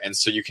together, and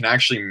so you can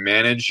actually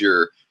manage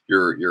your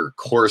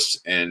course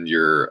and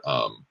your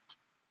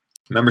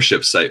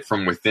membership site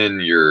from within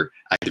your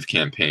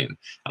ActiveCampaign. And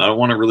I don't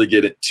want to really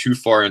get it too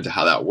far into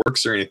how that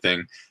works or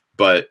anything,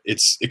 but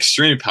it's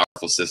extremely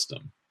powerful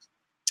system.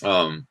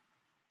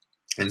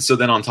 And so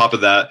then on top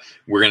of that,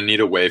 we're going to need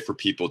a way for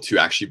people to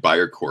actually buy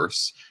your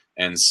course.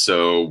 And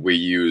so we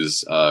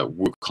use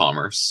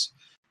WooCommerce.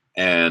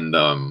 And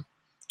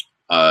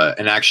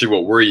actually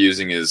what we're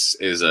using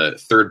is a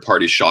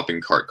third-party shopping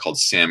cart called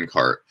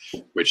Samcart,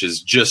 which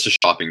is just a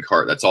shopping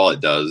cart. That's all it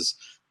does.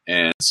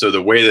 And so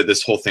the way that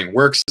this whole thing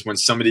works is when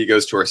somebody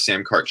goes to our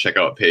Samcart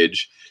checkout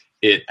page,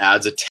 it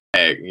adds a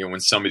tag. When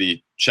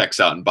somebody checks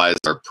out and buys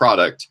our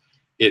product,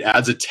 it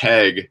adds a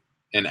tag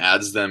and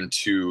adds them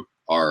to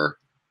our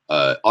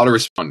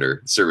autoresponder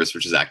service,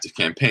 which is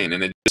ActiveCampaign.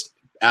 And it just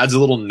adds a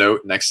little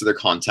note next to their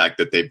contact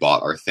that they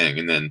bought our thing.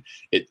 And then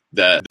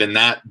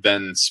that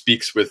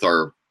speaks with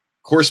our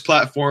course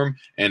platform,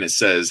 and it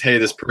says, hey,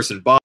 this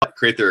person bought,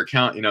 create their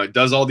account. It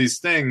does all these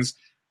things.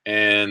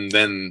 And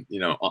then,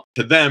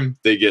 to them,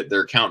 they get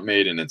their account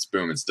made, and it's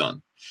boom, it's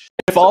done.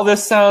 If all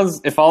this sounds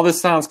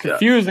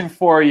confusing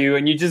for you,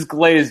 and you just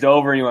glazed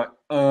over and you went,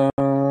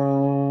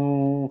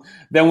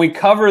 then we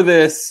cover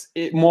this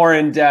more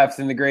in depth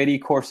in the Great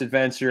eCourse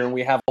Adventure, and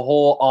we have a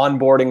whole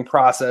onboarding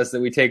process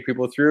that we take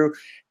people through.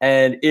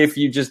 And if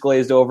you just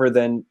glazed over,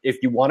 then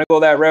if you want to go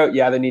that route,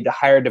 you either need to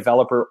hire a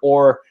developer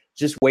or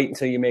just wait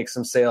until you make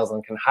some sales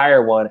and can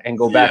hire one and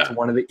go back to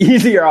one of the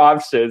easier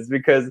options,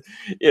 because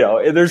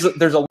there's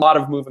a lot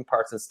of moving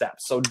parts and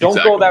steps. So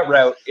don't go that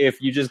route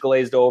if you just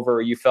glazed over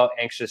or you felt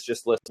anxious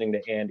just listening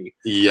to Andy.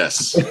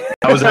 Yes,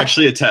 that was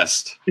actually a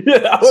test.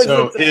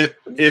 So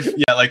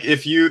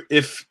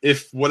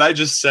if what I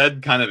just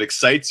said kind of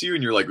excites you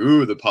and you're like,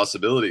 ooh, the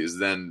possibilities,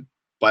 then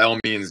by all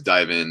means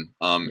dive in.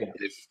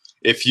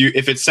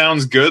 If it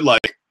sounds good,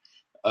 like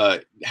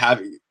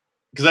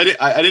because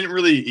I didn't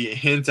really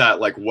hint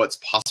at like what's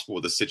possible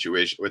with a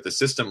situation with a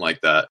system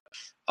like that,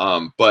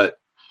 but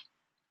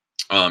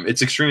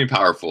it's extremely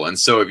powerful. And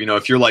so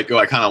if you're like, oh,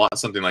 I kind of want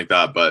something like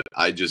that, but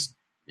I just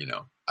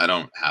I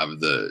don't have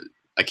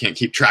I can't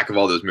keep track of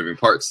all those moving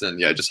parts, then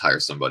just hire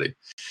somebody.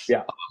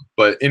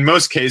 But in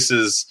most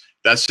cases,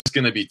 that's just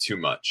going to be too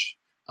much.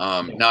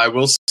 Now I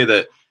will say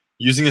that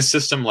using a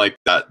system like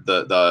that,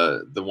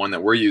 the one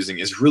that we're using,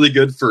 is really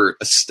good for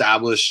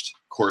established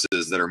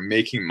courses that are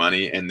making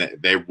money and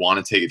that they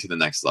want to take it to the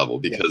next level,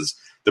 because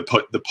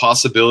the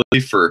possibility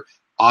for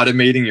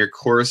automating your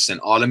course and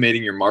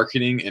automating your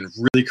marketing and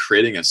really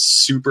creating a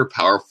super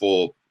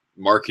powerful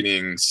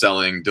marketing,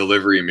 selling,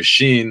 delivery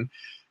machine,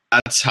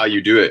 that's how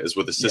you do it, is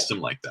with a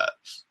system like that.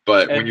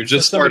 But when you're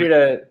just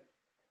starting,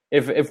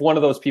 if one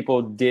of those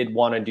people did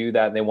want to do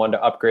that and they wanted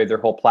to upgrade their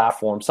whole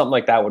platform, something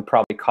like that would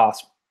probably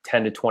cost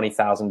 $10,000 to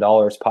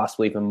 $20,000,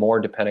 possibly even more,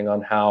 depending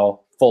on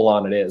how full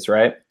on it is,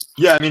 right?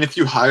 Yeah, I mean, if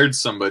you hired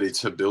somebody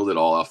to build it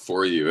all out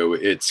for you,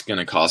 it's going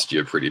to cost you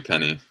a pretty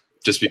penny,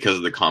 just because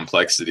of the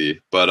complexity.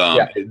 But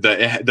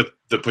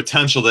the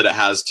potential that it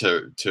has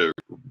to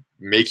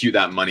make you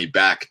that money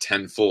back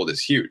tenfold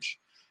is huge.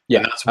 Yeah,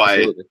 and that's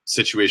why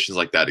situations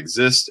like that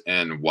exist,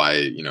 and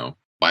why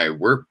why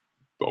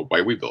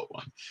we built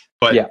one.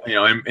 But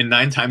and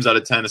 9 times out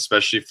of 10,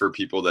 especially for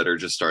people that are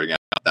just starting out,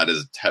 that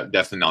is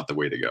definitely not the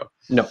way to go.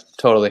 No,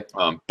 totally.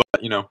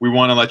 But we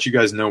want to let you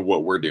guys know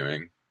what we're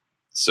doing,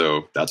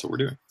 so that's what we're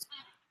doing.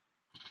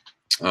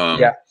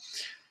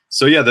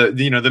 So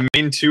the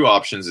main 2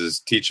 options is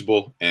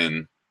Teachable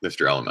and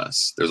Lifter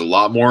LMS. There's a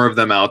lot more of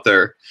them out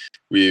there.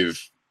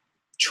 We've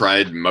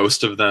tried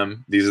most of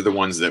them. These are the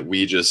ones that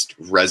we just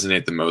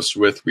resonate the most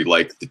with. We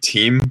like the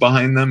team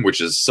behind them, which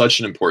is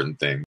such an important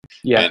thing.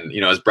 Yeah. And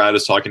as Brad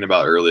was talking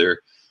about earlier,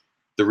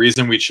 the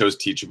reason we chose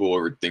Teachable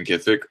over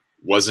Thinkific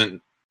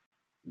wasn't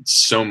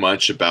so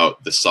much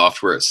about the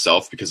software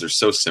itself, because they're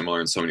so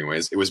similar in so many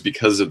ways. It was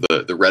because of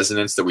the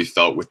resonance that we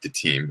felt with the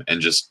team,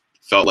 and just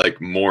felt like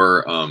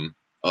more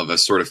of a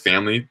sort of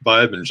family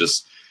vibe, and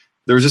just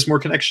there was just more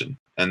connection.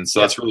 And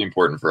so that's really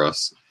important for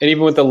us. And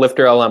even with the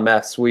Lifter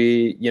LMS,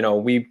 we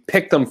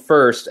picked them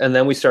first, and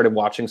then we started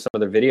watching some of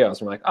their videos.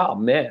 And we're like, oh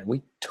man,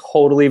 we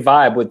totally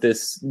vibe with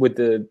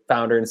the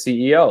founder and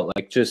CEO.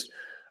 Like, just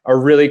a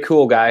really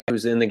cool guy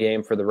who's in the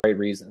game for the right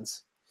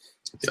reasons.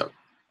 Yeah.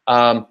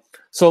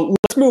 So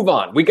let's move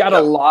on. We got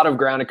a lot of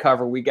ground to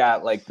cover. We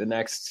got like the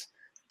next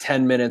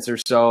 10 minutes or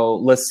so.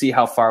 Let's see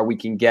how far we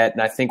can get.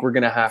 And I think we're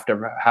going to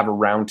have a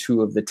round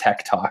 2 of the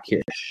tech talk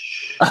here.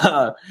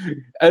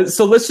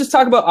 So let's just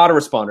talk about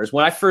autoresponders.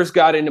 When I first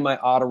got into my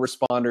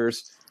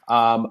autoresponders,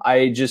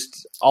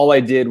 all I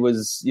did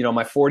was,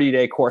 my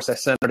 40-day course, I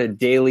sent out a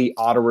daily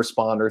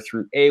autoresponder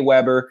through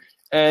Aweber,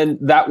 and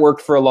that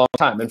worked for a long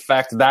time. In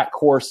fact, that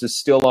course is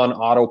still on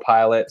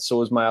autopilot.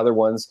 So is my other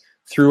ones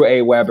through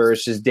Aweber.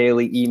 It's just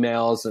daily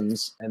emails,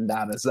 and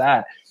that is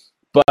that.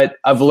 But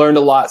I've learned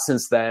a lot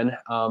since then.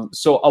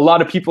 So a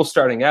lot of people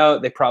starting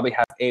out, they probably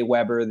have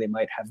Aweber. They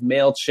might have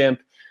MailChimp.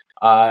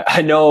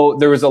 I know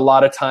there was a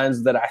lot of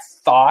times that I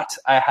thought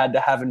I had to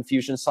have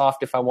Infusionsoft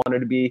if I wanted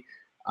to be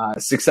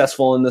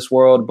successful in this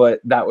world,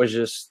 but that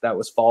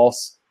was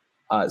false.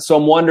 So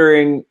I'm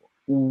wondering,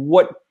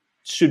 what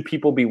should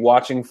people be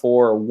watching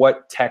for, or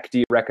what tech do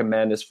you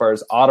recommend as far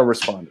as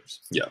autoresponders?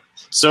 Yeah.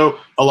 So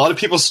a lot of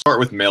people start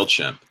with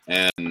MailChimp,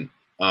 and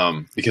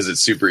because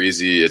it's super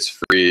easy, it's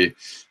free,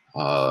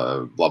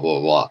 blah, blah,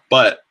 blah.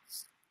 But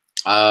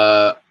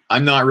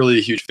I'm not really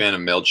a huge fan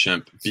of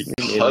MailChimp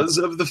because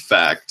of the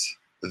fact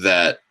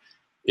that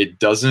it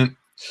doesn't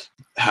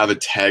have a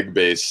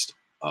tag-based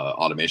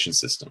automation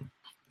system.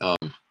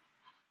 And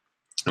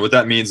what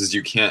that means is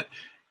you can't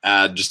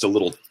add just a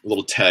little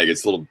tag.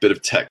 It's a little bit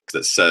of text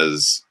that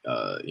says,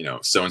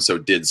 so-and-so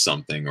did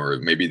something, or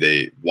maybe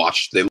they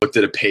looked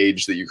at a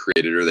page that you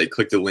created, or they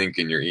clicked a link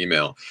in your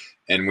email.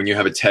 And when you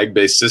have a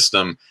tag-based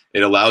system,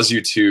 it allows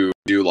you to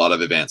do a lot of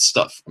advanced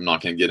stuff. I'm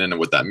not going to get into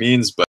what that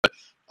means,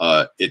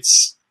 but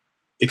it's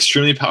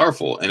extremely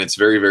powerful, and it's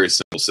very, very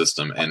simple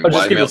system. And I'll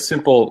just give you a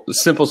simple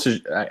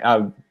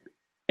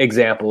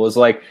example. Is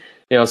like,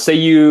 say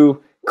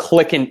you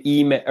click an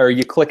email, or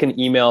you click an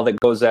email that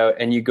goes out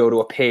and you go to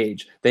a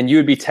page, then you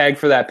would be tagged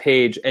for that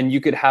page, and you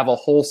could have a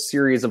whole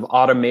series of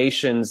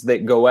automations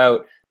that go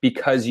out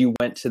because you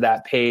went to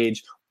that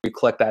page, or you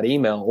click that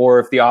email. Or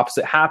if the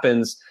opposite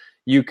happens,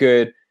 you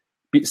could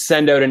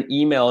send out an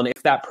email, and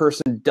if that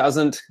person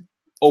doesn't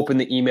open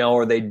the email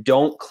or they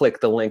don't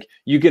click the link,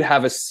 you could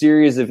have a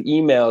series of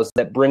emails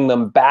that bring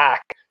them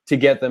back to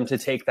get them to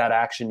take that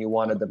action you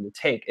wanted them to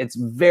take. It's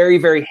very,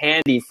 very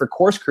handy for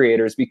course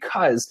creators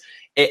because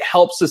it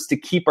helps us to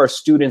keep our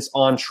students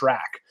on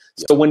track.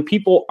 So when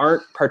people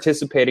aren't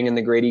participating in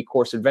the Grade E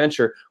course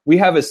adventure, we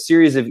have a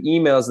series of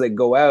emails that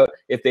go out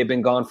if they've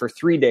been gone for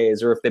 3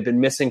 days or if they've been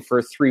missing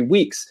for 3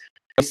 weeks.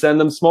 We send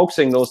them smoke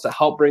signals to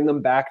help bring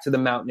them back to the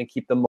mountain and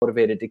keep them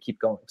motivated to keep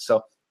going.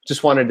 So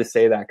just wanted to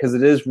say that because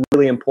it is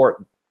really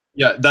important.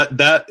 Yeah,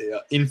 that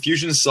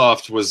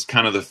Infusionsoft was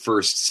kind of the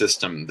first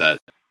system that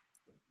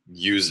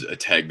used a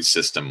tag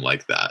system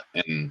like that,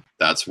 and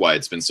that's why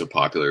it's been so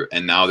popular.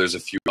 And now there's a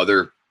few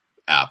other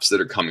apps that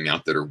are coming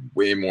out that are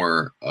way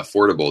more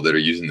affordable that are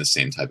using the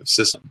same type of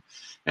system,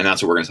 and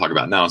that's what we're going to talk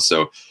about now.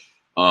 So,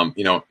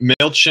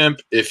 MailChimp,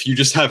 if you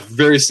just have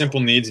very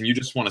simple needs and you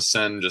just want to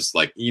send just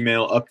like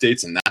email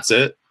updates and that's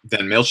it,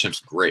 then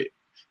MailChimp's great.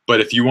 But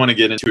if you want to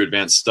get into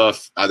advanced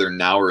stuff, either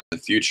now or in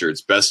the future,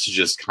 it's best to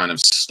just kind of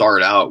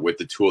start out with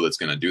the tool that's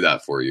going to do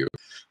that for you.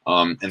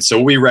 And so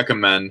what we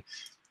recommend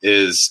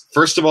is,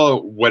 first of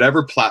all,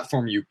 whatever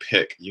platform you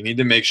pick, you need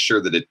to make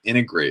sure that it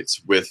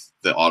integrates with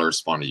the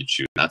autoresponder you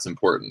choose. That's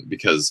important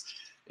because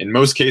in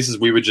most cases,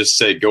 we would just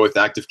say go with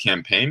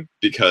ActiveCampaign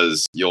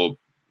because you'll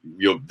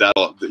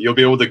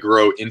be able to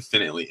grow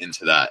infinitely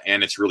into that,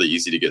 and it's really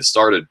easy to get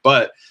started.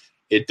 But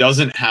it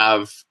doesn't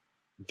have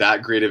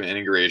that great of an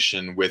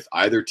integration with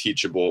either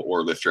Teachable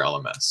or Lifter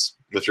LMS.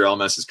 Lifter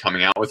LMS is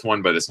coming out with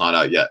one, but it's not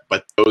out yet.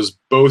 But those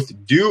both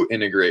do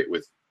integrate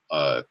with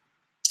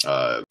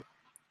ConvertKit.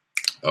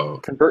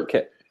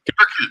 ConvertKit.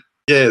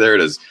 Yeah, there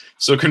it is.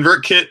 So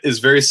ConvertKit is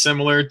very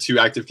similar to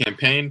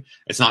ActiveCampaign.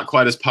 It's not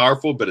quite as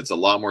powerful, but it's a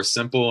lot more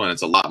simple and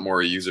it's a lot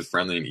more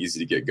user-friendly and easy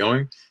to get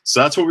going. So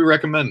that's what we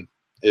recommend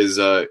is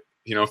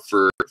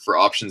for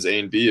options A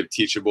and B of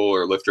Teachable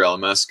or Lifter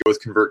LMS, go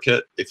with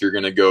ConvertKit. If you're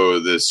going to go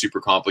the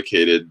super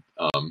complicated,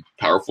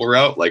 powerful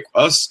route like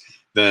us,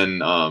 then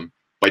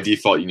by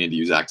default you need to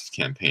use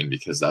ActiveCampaign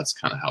because that's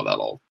kind of how that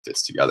all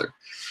fits together.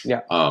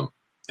 Yeah.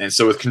 And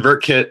so with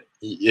ConvertKit,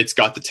 it's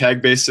got the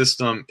tag-based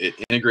system. It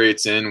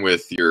integrates in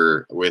with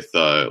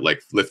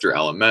like Lifter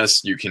LMS.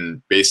 You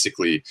can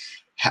basically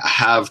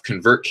have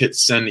ConvertKit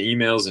send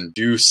emails and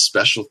do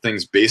special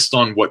things based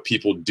on what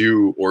people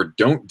do or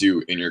don't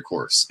do in your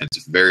course. And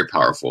it's very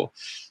powerful.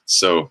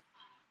 So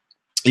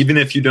even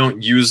if you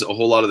don't use a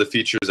whole lot of the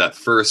features at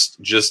first,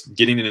 just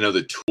getting to know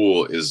the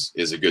tool is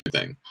a good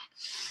thing.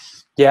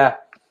 Yeah.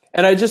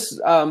 And I just,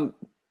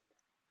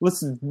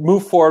 let's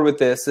move forward with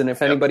this. And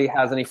if anybody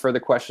has any further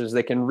questions,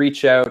 they can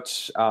reach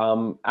out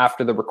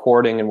after the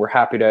recording, and we're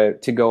happy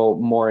to go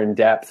more in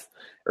depth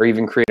or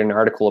even create an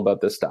article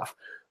about this stuff.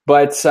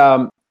 But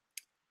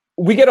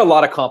we get a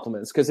lot of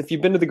compliments because if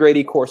you've been to the Grade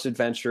E course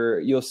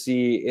adventure, you'll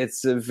see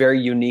it's a very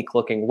unique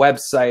looking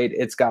website.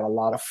 It's got a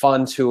lot of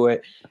fun to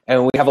it.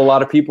 And we have a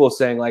lot of people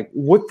saying like,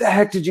 what the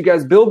heck did you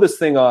guys build this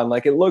thing on?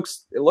 Like, it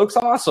looks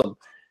awesome.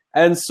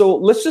 And so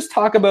let's just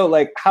talk about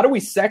like, how do we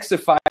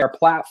sexify our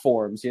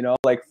platforms?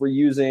 Like we're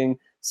using,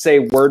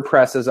 say,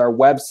 WordPress as our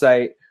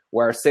website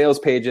where our sales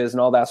pages and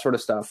all that sort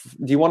of stuff.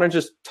 Do you want to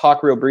just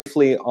talk real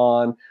briefly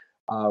on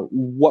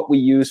what we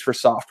use for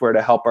software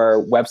to help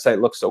our website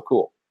look so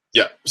cool?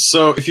 Yeah.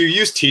 So if you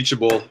use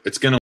Teachable, it's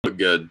going to look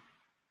good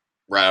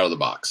right out of the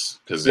box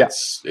because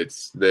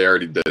they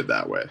already did it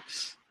that way.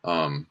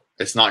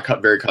 It's not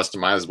very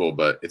customizable,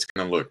 but it's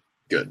going to look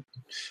good.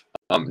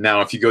 Now,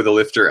 if you go the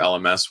Lifter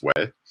LMS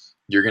way,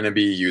 you're going to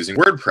be using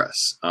WordPress.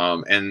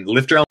 And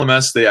Lifter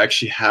LMS, they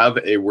actually have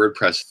a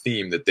WordPress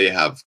theme that they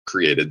have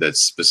created that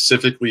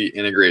specifically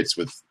integrates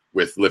with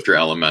Lifter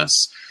LMS.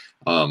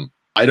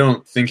 I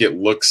don't think it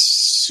looks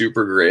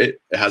super great.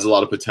 It has a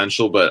lot of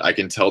potential, but I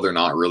can tell they're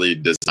not really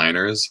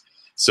designers.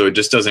 So it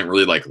just doesn't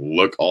really like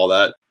look all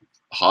that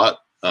hot.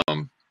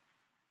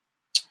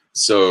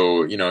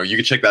 So, you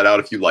can check that out.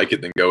 If you like it,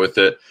 then go with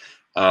it.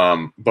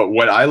 But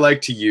what I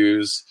like to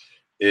use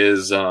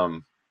is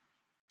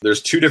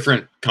there's two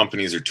different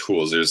companies or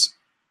tools. There's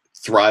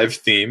Thrive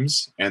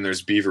Themes and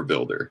there's Beaver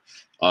Builder.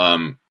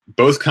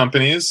 Both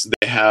companies,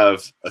 they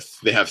have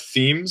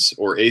themes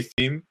or a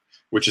theme,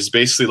 which is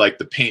basically like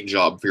the paint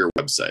job for your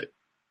website.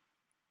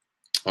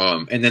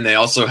 And then they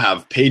also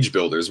have page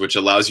builders, which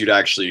allows you to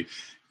actually,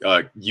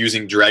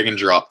 using drag and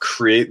drop,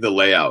 create the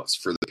layouts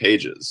for the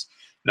pages.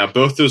 Now,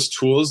 both those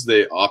tools,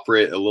 they're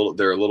a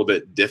little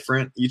bit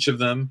different, each of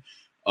them.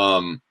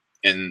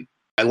 And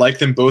I like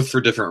them both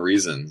for different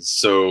reasons.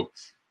 So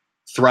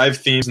Thrive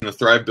Themes and the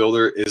Thrive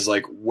Builder is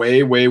like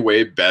way, way,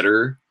 way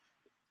better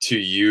to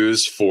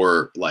use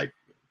for like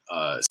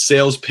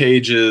sales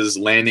pages,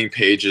 landing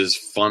pages,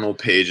 funnel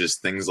pages,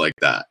 things like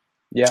that.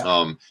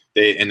 Yeah.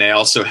 They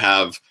also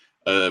have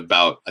I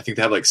think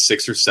they have like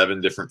 6 or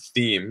 7 different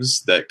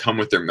themes that come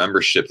with their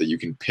membership that you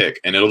can pick,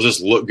 and it'll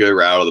just look good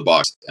right out of the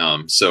box.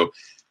 So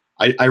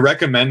I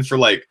recommend for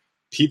like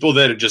people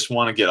that just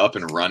want to get up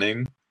and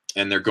running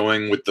and they're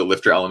going with the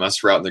Lifter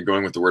LMS route and they're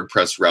going with the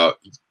WordPress route,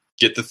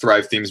 get the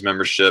Thrive Themes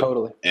membership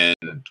Totally. and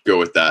go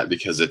with that,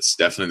 because it's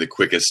definitely the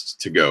quickest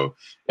to go.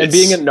 And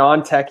being a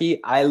non-techie,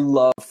 I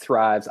love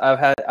Thrives.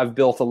 I've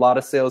built a lot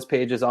of sales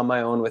pages on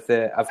my own with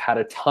it. I've had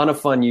a ton of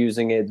fun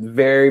using it.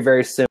 Very,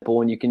 very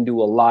simple, and you can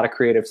do a lot of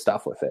creative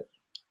stuff with it.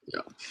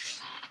 Yeah.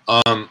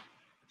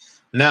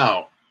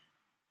 Now,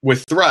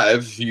 with Thrive,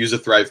 if you use a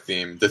Thrive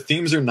theme, the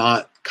themes are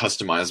not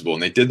customizable,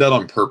 and they did that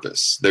on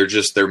purpose.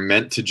 They're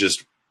meant to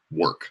just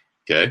work.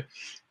 Okay.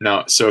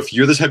 Now, so if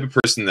you're the type of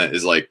person that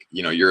is like,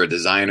 you're a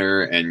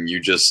designer and you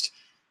just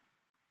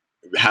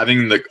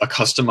having a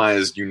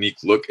customized, unique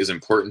look is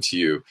important to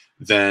you,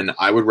 then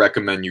I would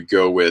recommend you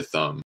go with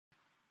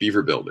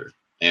Beaver Builder.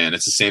 And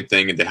it's the same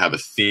thing. And they have a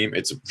theme.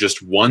 It's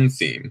just one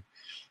theme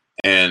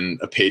and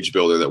a page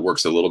builder that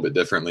works a little bit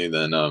differently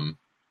than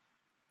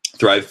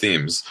Thrive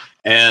Themes.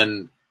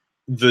 And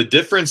the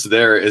difference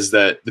there is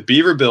that the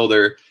Beaver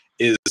Builder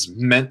is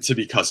meant to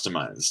be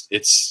customized.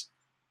 It's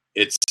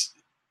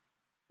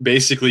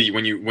basically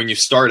when you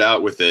start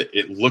out with it,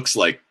 it looks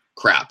like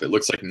crap. It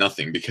looks like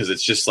nothing because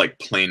it's just like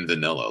plain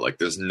vanilla. Like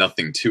there's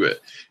nothing to it.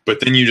 But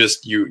then you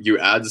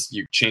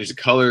change the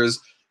colors,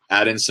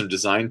 add in some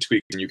design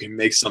tweaks, and you can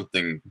make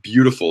something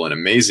beautiful and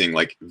amazing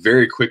like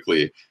very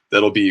quickly.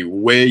 That'll be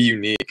way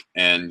unique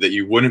and that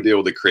you wouldn't be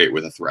able to create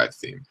with a Thrive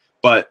theme.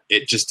 But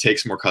it just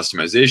takes more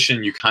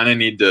customization. You kind of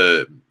need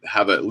to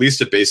have at least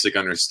a basic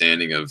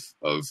understanding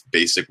of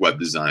basic web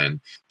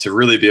design to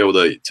really be able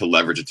to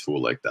leverage a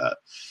tool like that.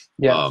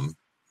 Yeah.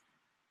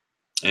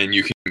 And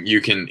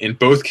you can in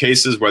both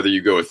cases, whether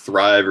you go with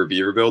Thrive or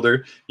Beaver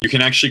Builder, you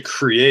can actually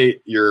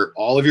create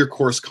all of your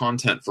course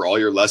content for all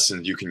your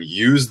lessons. You can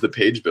use the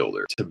page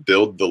builder to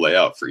build the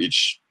layout for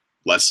each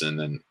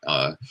lesson,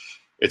 and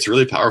it's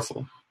really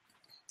powerful.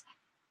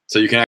 So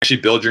you can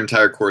actually build your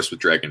entire course with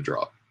drag and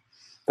drop.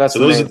 That's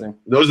amazing.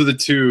 Those are the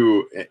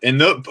two, and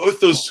both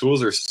those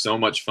tools are so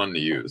much fun to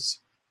use.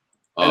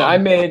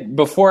 And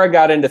before I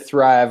got into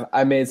Thrive,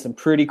 I made some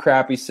pretty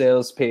crappy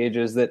sales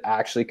pages that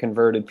actually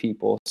converted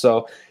people.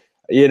 So,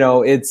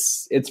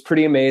 it's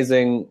pretty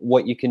amazing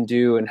what you can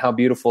do and how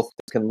beautiful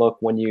things can look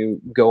when you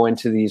go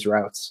into these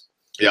routes.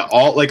 Yeah,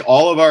 all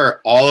of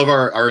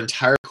our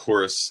entire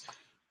course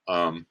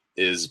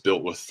is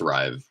built with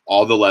Thrive.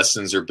 All the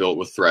lessons are built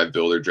with Thrive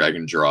Builder, drag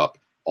and drop.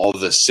 All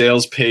the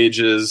sales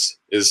pages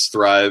is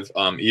Thrive.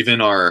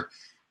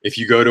 If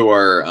you go to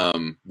our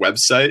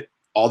website,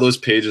 all those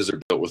pages are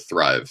built with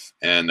Thrive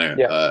and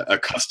a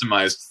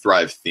customized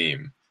Thrive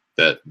theme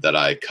that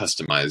I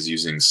customize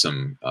using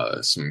some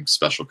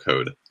special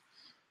code.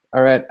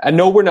 All right. I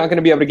know we're not going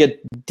to be able to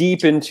get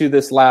deep into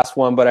this last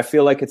one, but I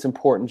feel like it's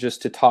important just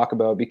to talk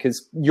about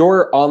because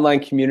your online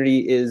community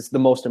is the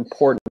most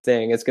important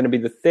thing. It's going to be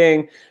the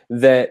thing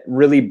that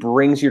really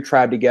brings your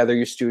tribe together,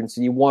 your students,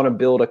 and you want to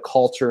build a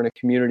culture and a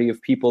community of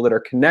people that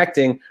are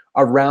connecting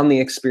around the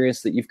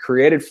experience that you've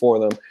created for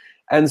them.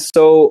 And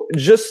so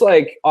just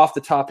like off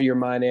the top of your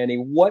mind, Andy,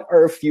 what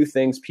are a few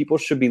things people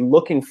should be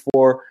looking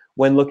for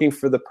when looking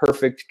for the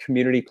perfect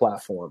community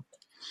platform?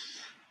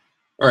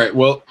 All right.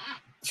 Well,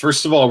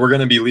 first of all, we're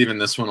going to be leaving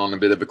this one on a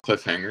bit of a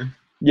cliffhanger,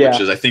 which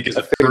is I think it's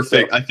a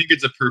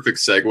perfect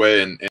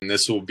segue, and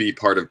this will be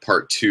part of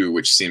part 2,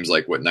 which seems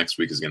like what next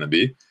week is going to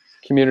be.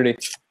 Community.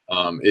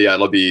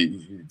 It'll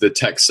be the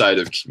tech side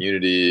of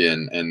community,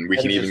 and we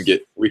can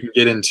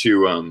get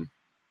into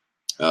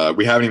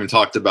we haven't even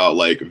talked about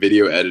like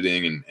video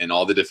editing and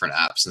all the different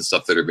apps and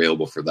stuff that are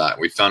available for that.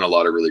 We found a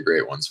lot of really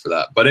great ones for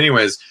that. But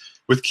anyways,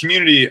 with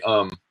community,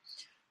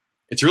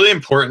 it's really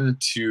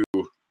important to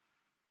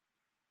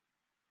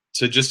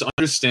just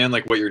understand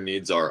like what your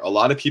needs are. A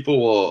lot of people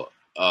will,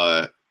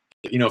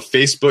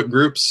 Facebook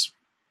groups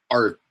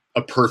are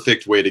a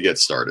perfect way to get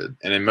started.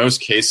 And in most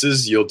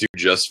cases, you'll do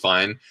just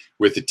fine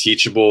with a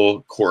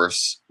teachable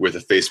course with a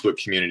Facebook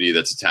community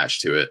that's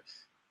attached to it.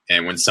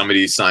 And when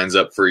somebody signs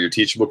up for your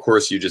teachable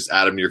course, you just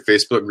add them to your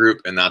Facebook group,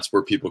 and that's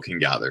where people can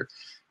gather.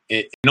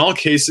 In all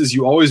cases,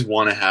 you always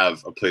want to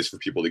have a place for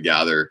people to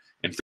gather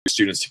and for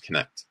students to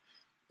connect.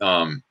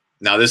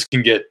 Now, this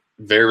can get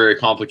very, very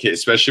complicated,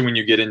 especially when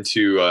you get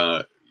into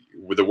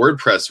with the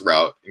WordPress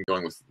route and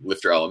going with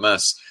Lifter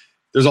LMS.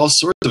 There's all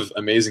sorts of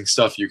amazing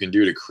stuff you can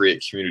do to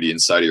create community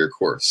inside of your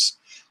course.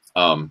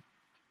 And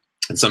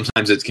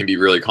sometimes it can be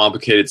really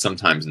complicated,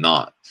 sometimes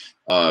not.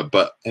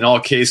 But in all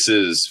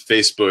cases,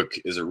 Facebook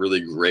is a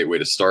really great way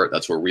to start.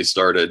 That's where we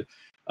started.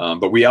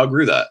 But we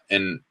outgrew that,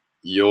 and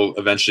you'll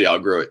eventually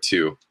outgrow it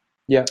too.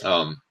 Yeah.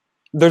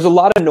 There's a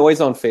lot of noise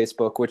on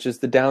Facebook, which is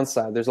the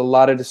downside. There's a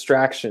lot of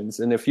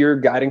distractions. And if you're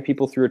guiding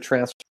people through a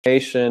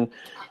transformation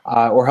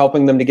or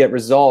helping them to get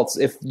results,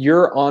 if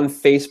you're on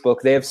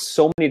Facebook, they have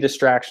so many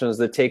distractions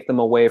that take them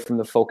away from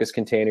the focus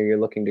container you're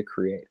looking to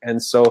create.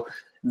 And so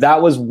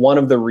that was one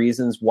of the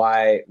reasons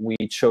why we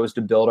chose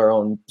to build our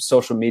own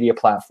social media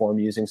platform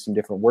using some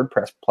different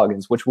WordPress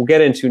plugins, which we'll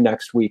get into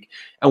next week.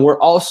 And we're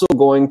also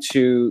going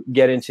to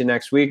get into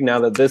next week, now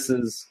that this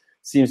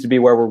seems to be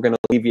where we're going to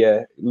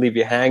leave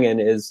you hanging,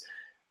 is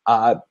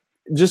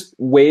just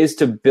ways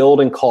to build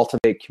and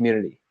cultivate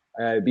community,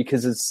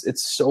 because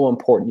it's so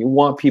important. You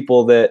want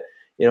people that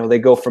they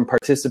go from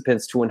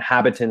participants to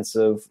inhabitants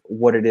of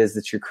what it is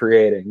that you're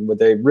creating, where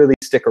they really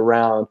stick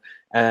around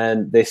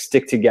and they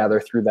stick together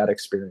through that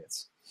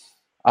experience.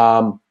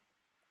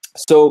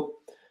 So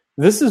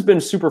this has been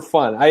super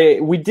fun.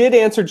 We did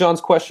answer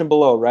John's question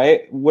below,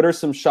 right? What are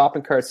some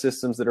shopping cart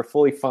systems that are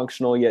fully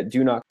functional yet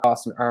do not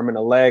cost an arm and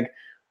a leg?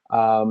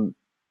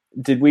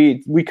 Did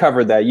we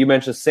covered that? You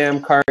mentioned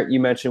Samcart, you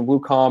mentioned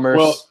WooCommerce.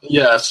 Well,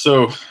 yeah.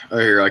 So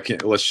here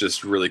let's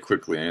just really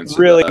quickly answer.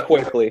 Really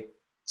quickly.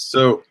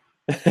 So,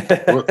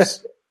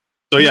 whoops.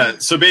 So yeah.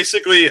 So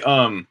basically,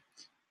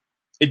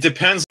 it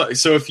depends.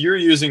 So if you're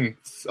using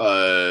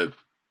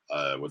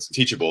what's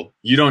Teachable,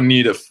 you don't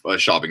need a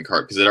shopping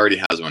cart because it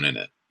already has one in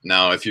it.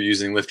 Now, if you're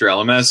using Lifter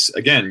LMS,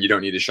 again, you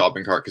don't need a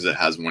shopping cart because it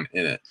has one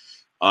in it.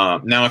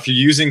 Now, if you're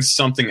using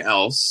something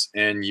else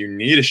and you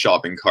need a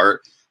shopping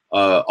cart,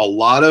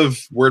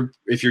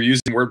 if you're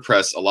using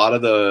WordPress, a lot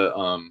of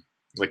the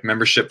like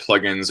membership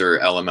plugins or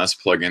LMS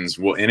plugins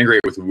will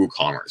integrate with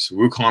WooCommerce.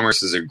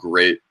 WooCommerce is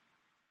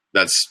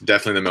that's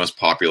definitely the most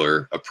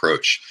popular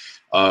approach.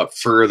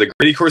 For the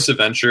Great eCourse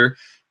Adventure,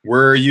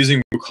 we're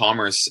using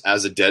WooCommerce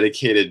as a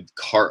dedicated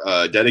cart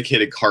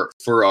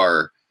for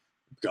our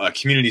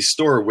community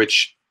store,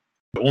 which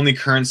the only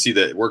currency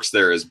that works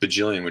there is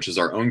Bajillion, which is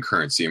our own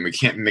currency, and we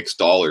can't mix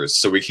dollars,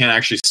 so we can't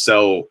actually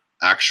sell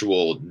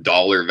actual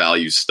dollar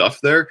value stuff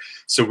there.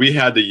 So we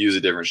had to use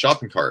a different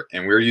shopping cart,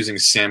 and we're using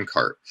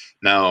Samcart.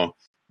 Now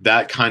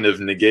that kind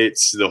of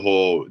negates the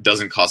whole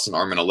doesn't cost an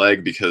arm and a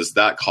leg, because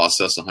that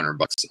costs us $100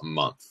 a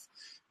month,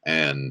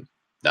 and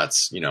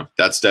that's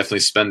definitely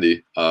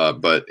spendy,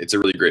 but it's a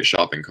really great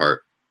shopping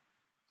cart.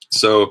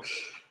 So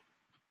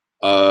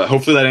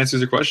hopefully that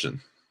answers your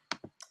question.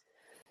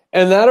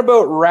 And that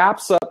about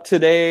wraps up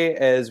today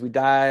as we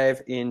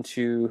dive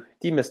into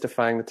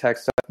demystifying the tech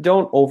stuff.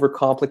 Don't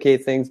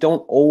overcomplicate things.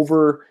 Don't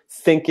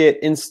overthink it.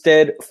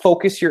 Instead,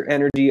 focus your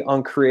energy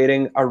on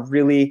creating a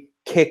really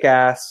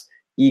kick-ass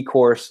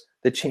e-course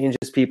that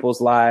changes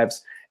people's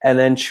lives. And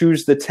then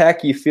choose the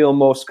tech you feel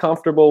most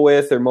comfortable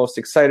with or most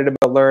excited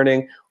about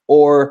learning,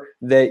 or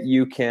that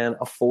you can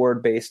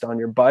afford based on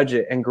your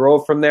budget, and grow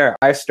from there.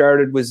 I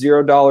started with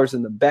 $0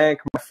 in the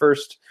bank. My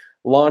first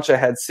launch, I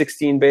had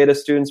 16 beta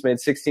students, made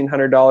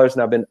 $1,600,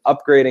 and I've been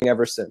upgrading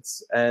ever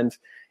since. And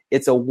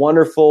it's a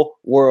wonderful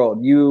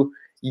world. You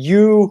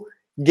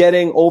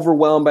getting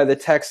overwhelmed by the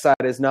tech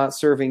side is not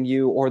serving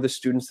you or the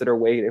students that are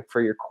waiting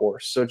for your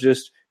course. So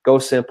just go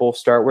simple,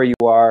 start where you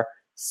are,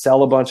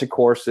 sell a bunch of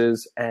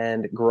courses,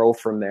 and grow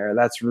from there.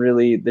 That's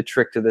really the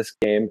trick to this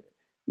game.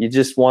 You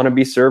just want to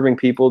be serving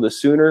people. The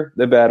sooner,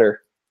 the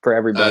better for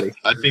everybody.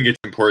 I think it's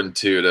important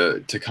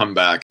too to come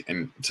back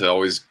and to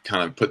always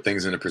kind of put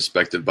things into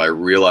perspective by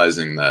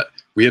realizing that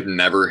we have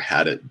never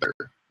had it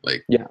better.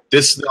 Like the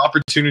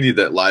opportunity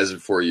that lies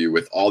before you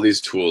with all these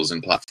tools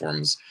and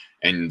platforms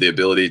and the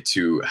ability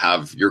to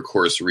have your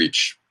course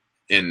reach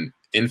an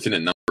infinite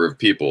number of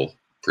people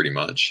pretty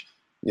much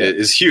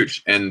is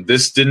huge. And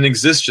this didn't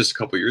exist just a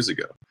couple years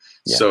ago.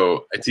 Yeah.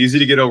 So it's easy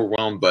to get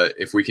overwhelmed, but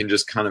if we can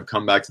just kind of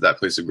come back to that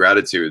place of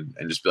gratitude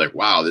and just be like,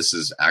 wow, this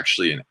is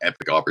actually an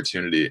epic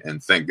opportunity.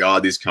 And thank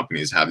God these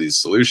companies have these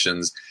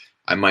solutions.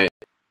 It might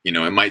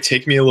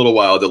take me a little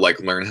while to like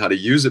learn how to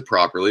use it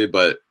properly,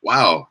 but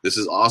wow, this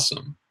is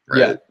awesome. Right.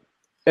 Yeah.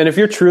 And if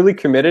you're truly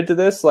committed to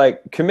this,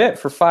 like commit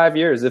for 5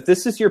 years. If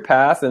this is your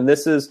path and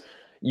this is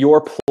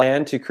your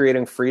plan to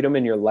creating freedom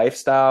in your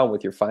lifestyle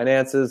with your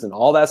finances and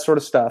all that sort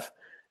of stuff,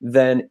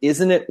 then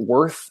isn't it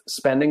worth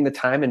spending the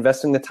time,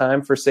 investing the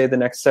time for, say, the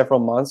next several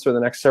months or the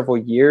next several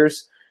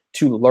years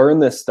to learn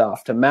this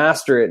stuff, to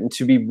master it, and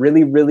to be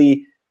really,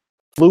 really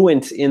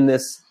fluent in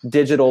this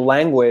digital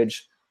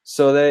language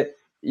so that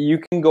you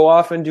can go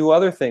off and do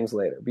other things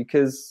later?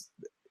 Because,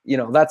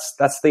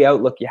 that's the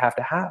outlook you have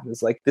to have,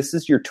 is like, this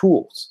is your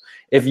tools.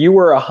 If you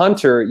were a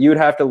hunter, you'd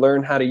have to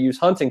learn how to use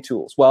hunting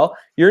tools. Well,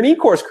 you're an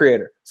e-course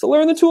creator, so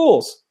learn the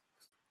tools.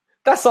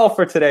 That's all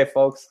for today,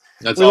 folks.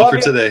 That's all for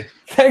today.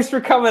 Thanks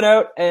for coming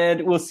out,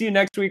 and we'll see you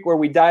next week where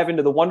we dive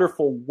into the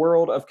wonderful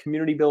world of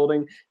community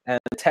building and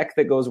the tech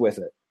that goes with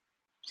it.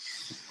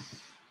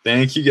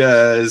 Thank you,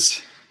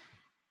 guys.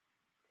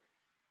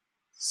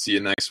 See you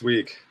next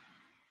week.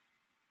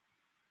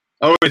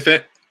 Oh,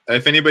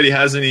 if anybody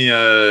has any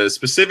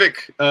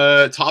specific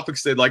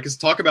topics they'd like us to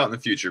talk about in the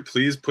future,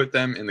 please put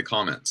them in the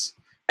comments.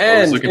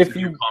 And if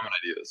you comment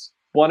ideas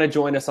want to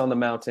join us on the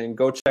mountain,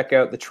 go check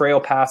out the trail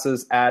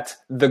passes at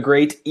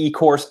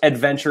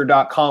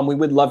thegreatecourseadventure.com. We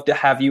would love to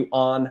have you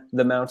on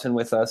the mountain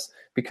with us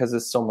because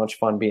it's so much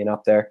fun being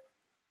up there.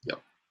 Yep.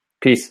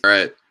 Peace. All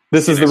right.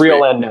 This is the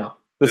real end now.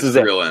 This is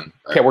the it. Real end.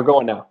 Okay, we're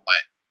going now. Bye.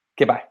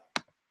 Okay, bye.